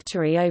claimed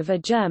victory over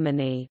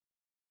Germany.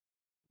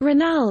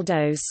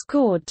 Ronaldo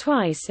scored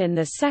twice in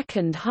the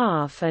second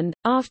half and,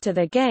 after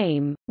the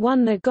game,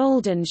 won the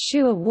Golden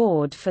Shoe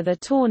Award for the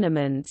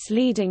tournament's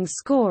leading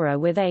scorer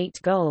with 8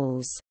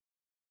 goals.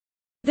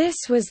 This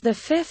was the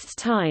 5th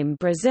time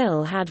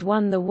Brazil had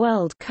won the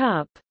World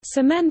Cup,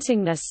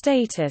 cementing their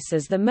status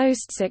as the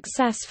most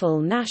successful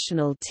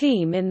national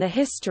team in the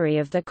history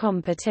of the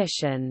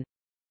competition.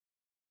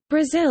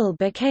 Brazil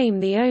became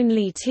the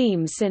only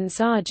team since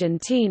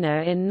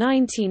Argentina in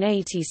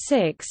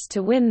 1986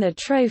 to win the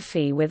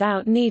trophy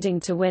without needing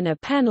to win a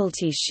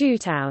penalty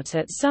shootout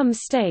at some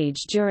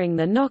stage during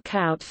the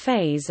knockout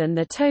phase, and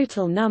the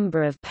total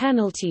number of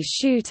penalty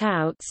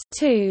shootouts,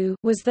 2,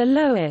 was the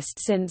lowest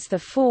since the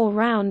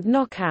 4-round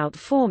knockout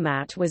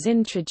format was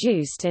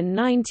introduced in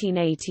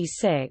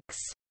 1986.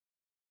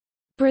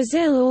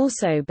 Brazil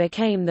also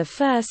became the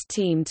first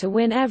team to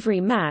win every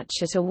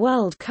match at a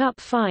World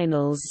Cup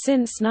finals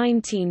since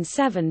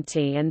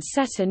 1970 and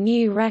set a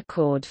new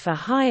record for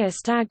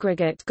highest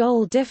aggregate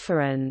goal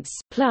difference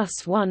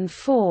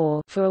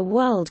 +1-4 for a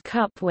World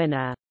Cup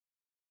winner.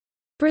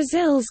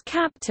 Brazil's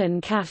captain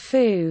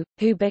Cafu,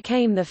 who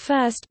became the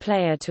first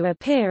player to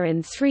appear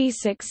in 3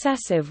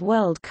 successive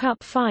World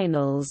Cup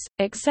finals,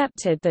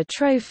 accepted the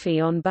trophy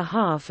on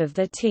behalf of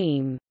the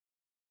team.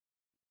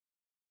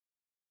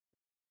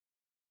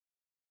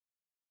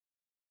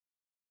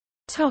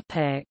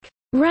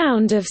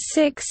 Round of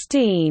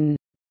 16.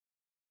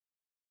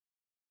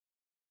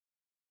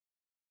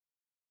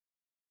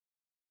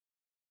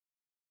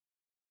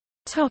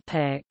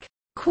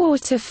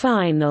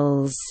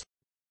 Quarterfinals.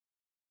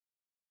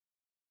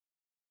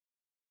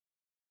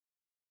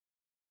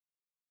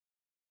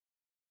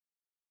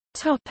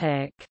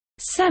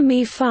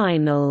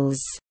 Semi-finals.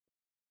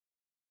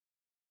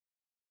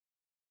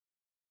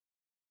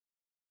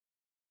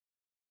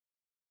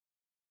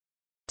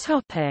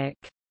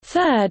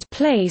 Third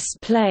place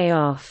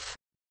playoff.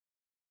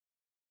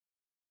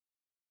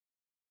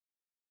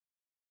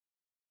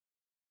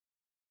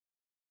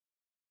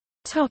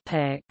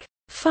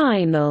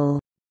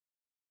 Final.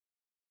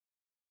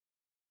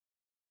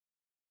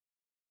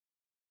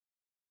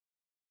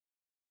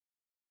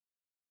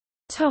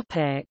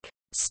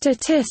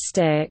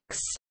 Statistics.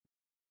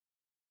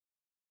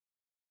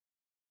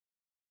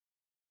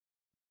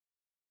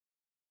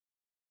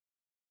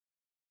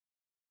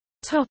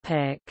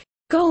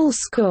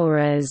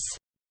 Goalscorers.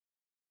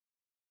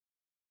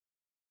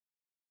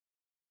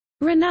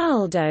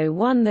 Ronaldo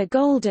won the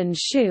Golden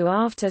Shoe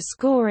after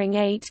scoring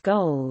 8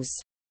 goals.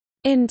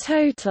 In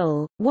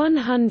total,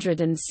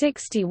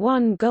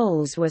 161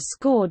 goals were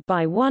scored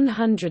by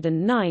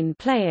 109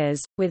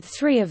 players, with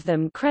 3 of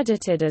them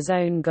credited as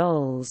own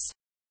goals.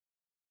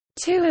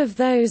 2 of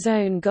those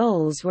own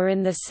goals were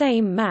in the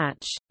same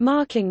match,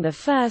 marking the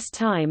first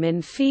time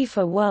in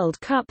FIFA World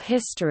Cup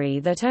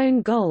history that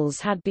own goals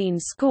had been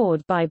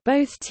scored by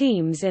both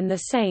teams in the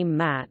same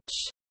match.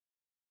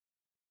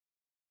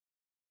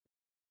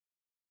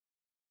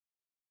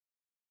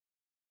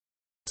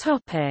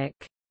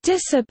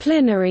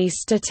 Disciplinary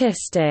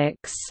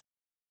statistics.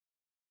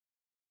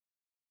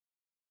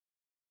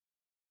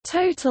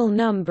 Total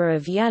number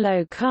of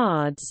yellow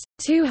cards,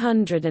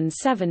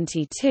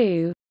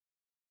 272.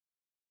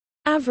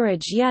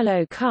 Average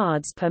yellow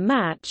cards per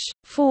match,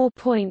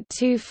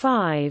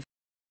 4.25.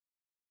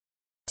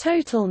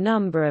 Total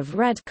number of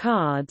red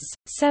cards,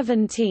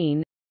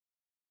 17.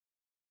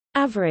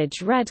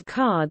 Average red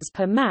cards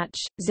per match,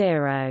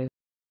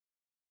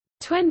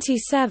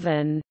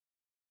 0.27.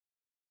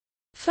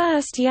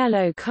 First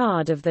yellow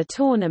card of the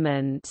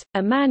tournament,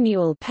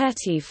 Emmanuel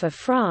Petit for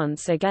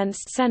France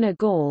against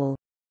Senegal.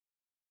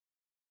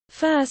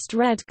 First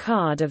red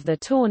card of the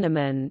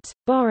tournament,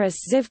 Boris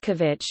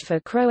Zivkovic for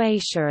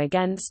Croatia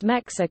against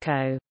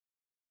Mexico.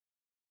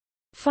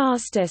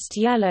 Fastest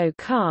yellow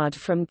card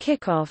from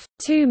kickoff,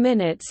 2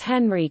 minutes,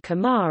 Henry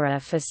Camara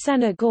for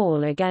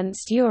Senegal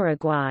against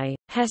Uruguay,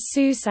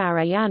 Jesus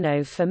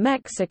Arellano for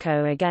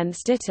Mexico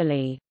against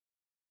Italy.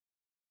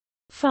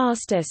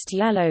 Fastest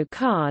yellow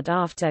card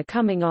after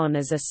coming on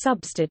as a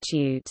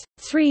substitute,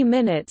 3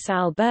 minutes,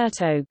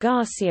 Alberto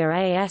Garcia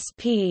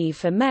Aspe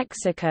for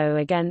Mexico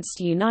against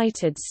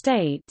United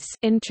States,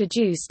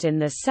 introduced in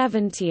the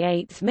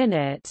 78th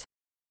minute.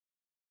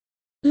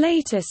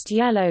 Latest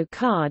yellow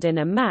card in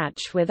a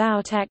match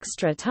without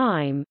extra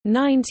time,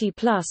 90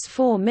 plus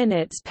 4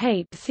 minutes,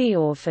 Pape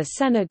Thiaw for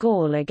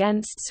Senegal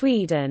against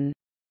Sweden.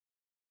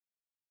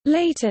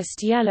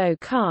 Latest yellow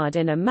card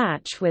in a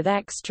match with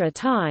extra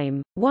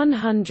time,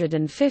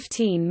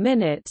 115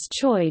 minutes,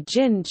 Choi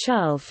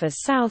Jin-chul for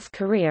South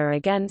Korea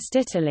against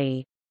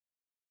Italy.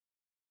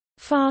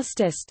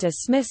 Fastest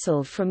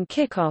dismissal from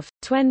kickoff,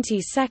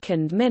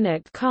 22nd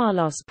minute,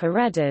 Carlos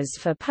Paredes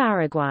for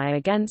Paraguay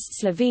against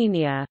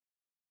Slovenia.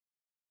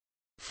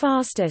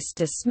 fastest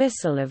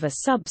dismissal of a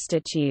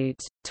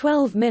substitute,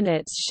 12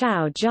 minutes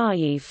Xiao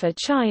Jiayi for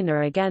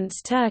China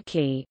against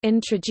Turkey,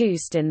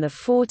 introduced in the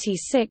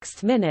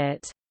 46th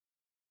minute.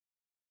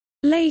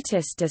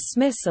 Latest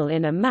dismissal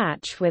in a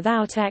match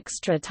without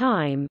extra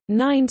time,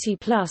 90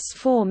 plus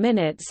 4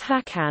 minutes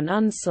Hakan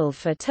Ünsal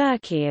for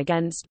Turkey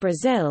against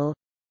Brazil.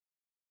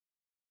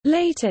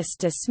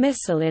 Latest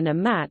dismissal in a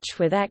match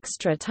with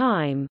extra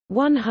time,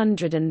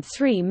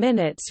 103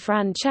 minutes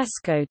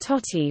Francesco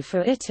Totti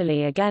for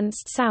Italy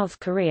against South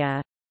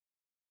Korea.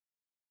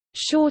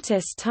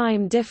 Shortest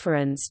time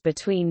difference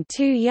between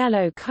two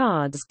yellow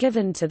cards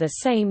given to the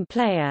same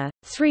player,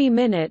 3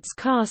 minutes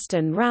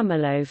Carsten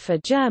Ramelow for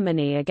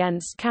Germany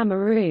against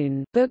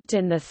Cameroon, booked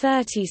in the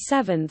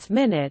 37th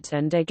minute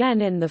and again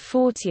in the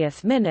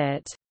 40th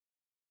minute.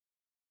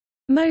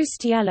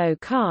 Most yellow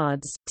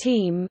cards,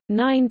 Team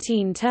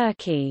 19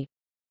 Turkey.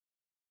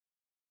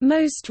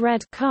 Most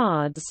red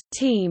cards,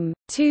 Team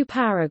 2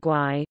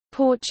 Paraguay,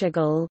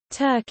 Portugal,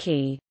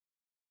 Turkey.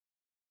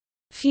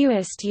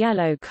 Fewest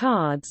yellow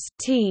cards,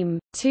 Team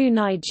 2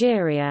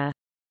 Nigeria.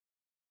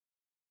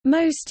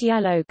 Most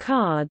yellow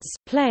cards,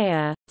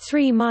 Player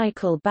 3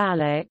 Michael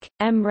Ballack,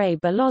 Emre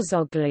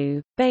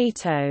Belozoglu,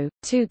 Beto,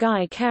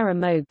 Tugay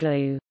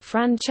Kerimoglu,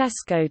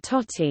 Francesco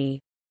Totti.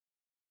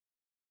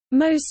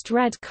 Most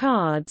red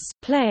cards,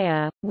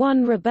 Player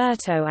 1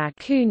 Roberto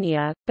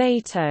Acuna,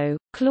 Beto,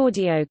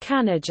 Claudio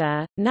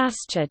Caniggia,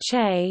 Nasser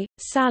Che,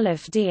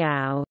 Salif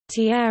Diao,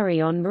 Thierry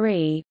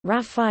Henry,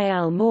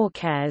 Rafael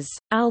Marquez,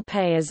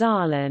 Alpay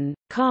Azalan,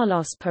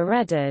 Carlos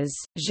Paredes,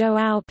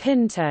 João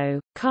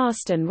Pinto,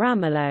 Carsten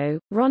Ramelow,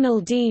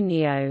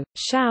 Ronaldinho,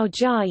 Xiao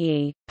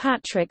Jiayi,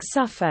 Patrick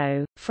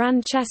Suffo,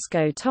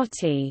 Francesco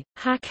Totti,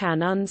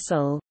 Hakan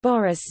Ünsal,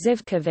 Boris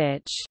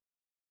Zivkovic.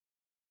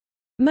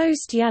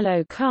 Most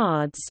yellow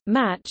cards,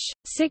 Match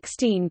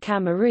 16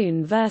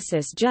 Cameroon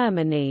vs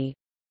Germany.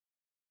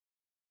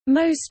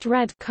 Most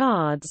red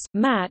cards,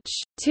 Match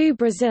 2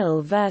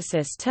 Brazil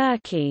vs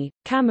Turkey,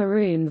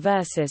 Cameroon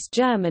vs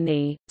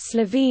Germany,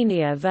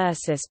 Slovenia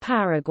vs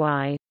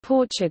Paraguay,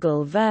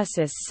 Portugal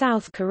vs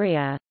South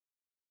Korea.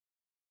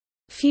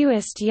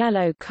 Fewest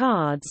yellow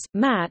cards,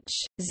 Match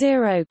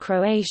 0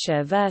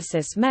 Croatia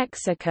vs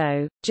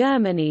Mexico,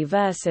 Germany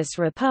vs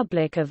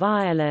Republic of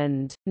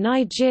Ireland,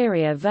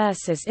 Nigeria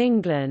vs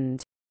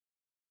England.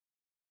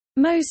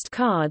 Most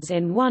cards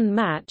in one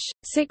match,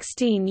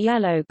 16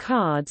 yellow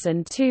cards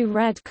and 2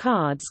 red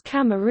cards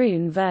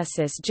Cameroon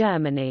vs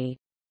Germany.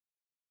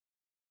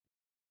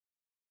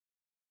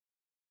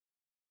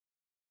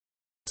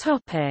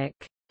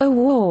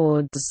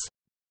 Awards.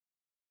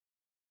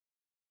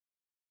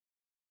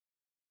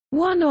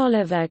 1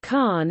 Oliver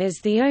Kahn is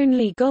the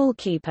only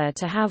goalkeeper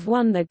to have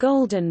won the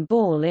Golden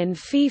Ball in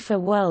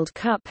FIFA World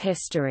Cup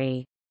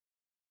history.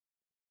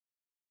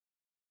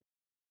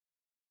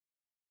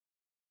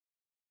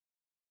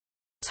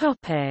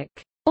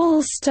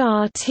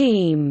 All-Star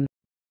Team.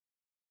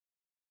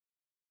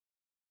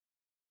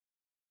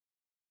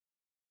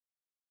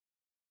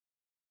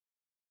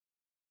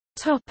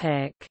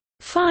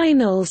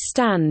 Final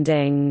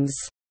standings.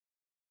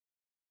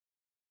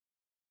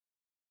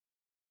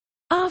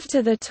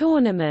 After the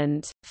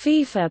tournament,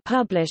 FIFA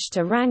published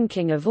a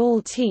ranking of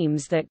all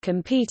teams that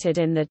competed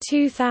in the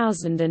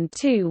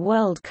 2002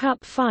 World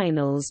Cup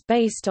finals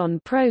based on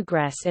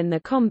progress in the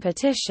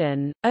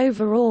competition,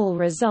 overall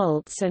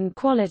results and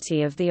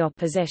quality of the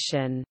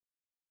opposition.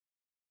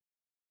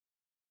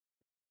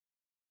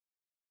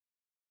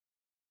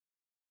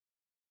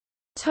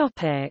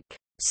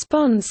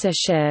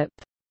 Sponsorship.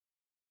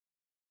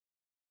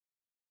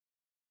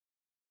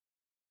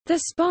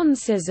 The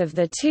sponsors of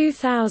the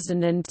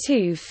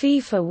 2002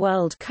 FIFA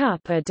World Cup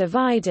are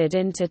divided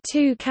into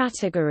 2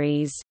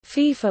 categories,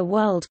 FIFA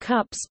World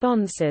Cup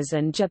sponsors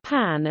and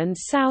Japan and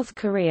South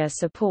Korea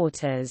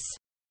supporters.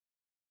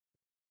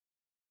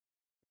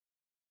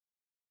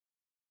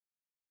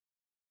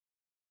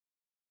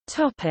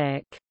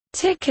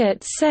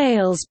 Ticket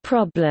sales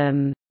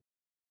problem.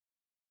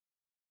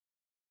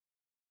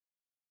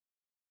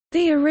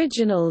 The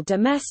original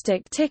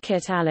domestic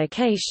ticket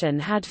allocation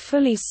had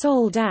fully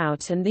sold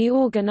out and the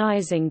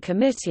organizing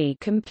committee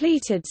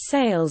completed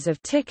sales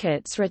of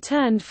tickets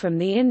returned from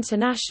the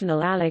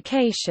international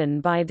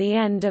allocation by the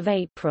end of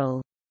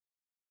April.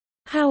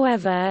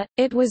 However,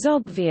 it was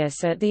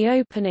obvious at the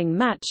opening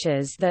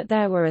matches that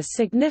there were a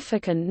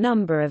significant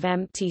number of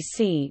empty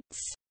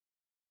seats.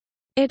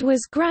 It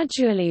was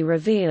gradually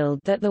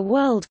revealed that the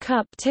World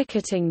Cup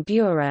Ticketing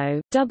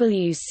Bureau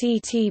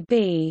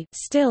 (WCTB)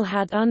 still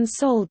had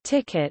unsold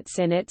tickets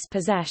in its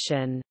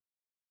possession.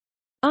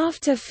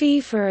 After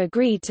FIFA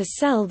agreed to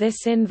sell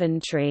this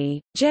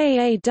inventory,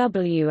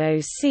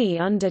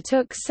 JAWOC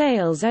undertook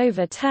sales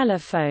over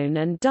telephone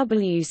and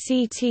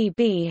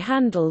WCTB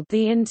handled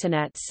the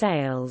Internet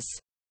sales.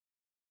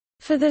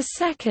 For the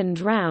second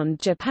round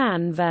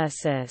Japan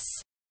vs.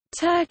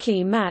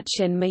 Turkey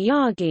match in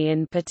Miyagi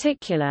in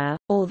particular,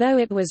 although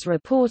it was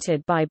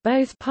reported by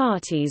both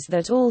parties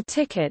that all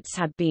tickets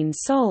had been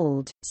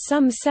sold,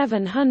 some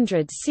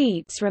 700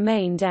 seats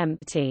remained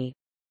empty.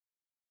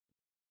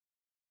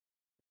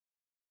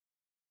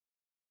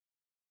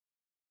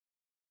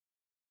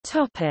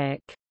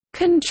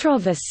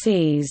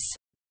 Controversies.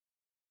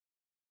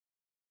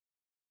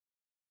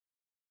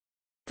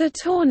 The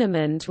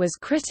tournament was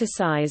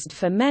criticized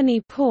for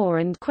many poor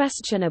and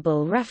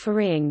questionable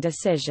refereeing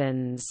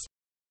decisions.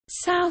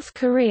 South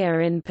Korea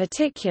in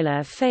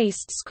particular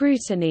faced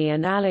scrutiny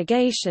and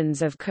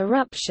allegations of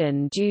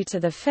corruption due to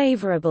the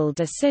favorable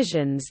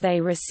decisions they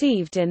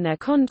received in their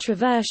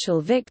controversial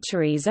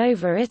victories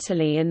over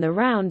Italy in the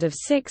round of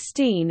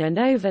 16 and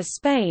over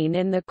Spain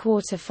in the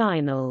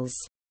quarter-finals.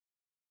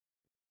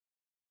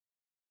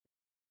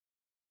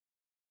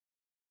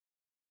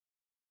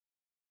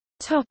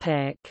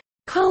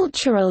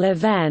 Cultural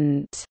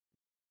event.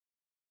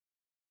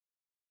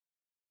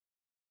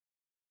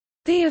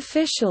 The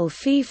official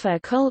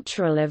FIFA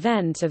cultural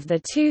event of the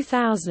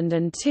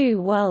 2002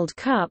 World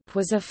Cup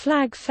was a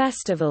flag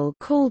festival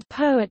called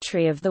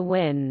Poetry of the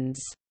Winds.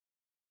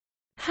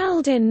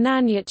 Held in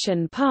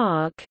Nanyuan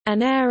Park,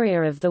 an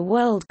area of the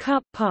World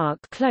Cup park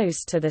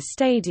close to the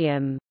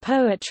stadium,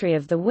 Poetry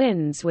of the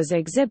Winds was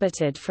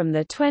exhibited from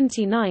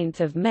 29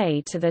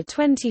 May to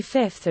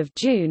 25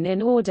 June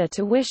in order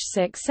to wish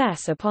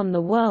success upon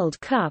the World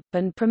Cup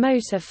and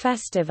promote a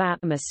festive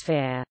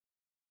atmosphere.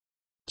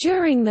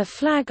 During the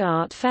Flag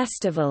Art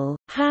Festival,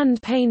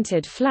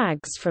 hand-painted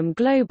flags from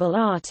global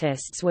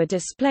artists were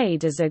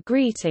displayed as a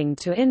greeting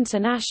to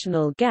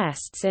international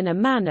guests in a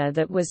manner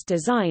that was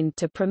designed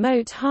to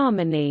promote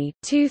harmony.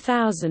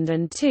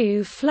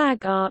 2002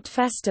 Flag Art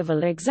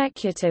Festival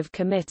Executive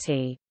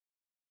Committee.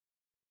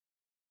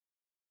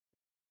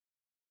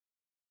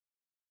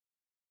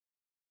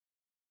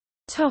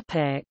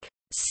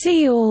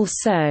 See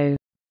also: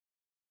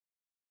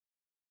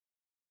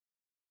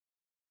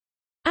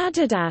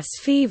 Adidas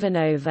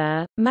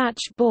Fevanova,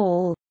 Match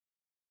Ball.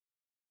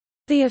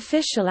 The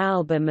official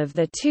album of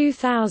the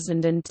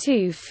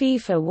 2002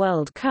 FIFA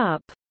World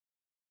Cup.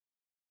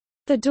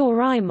 The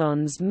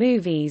Doraemon's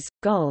movies,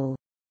 Goal!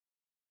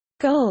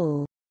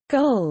 Goal!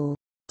 Goal!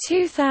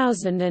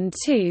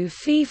 2002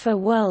 FIFA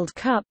World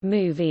Cup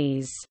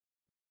movies.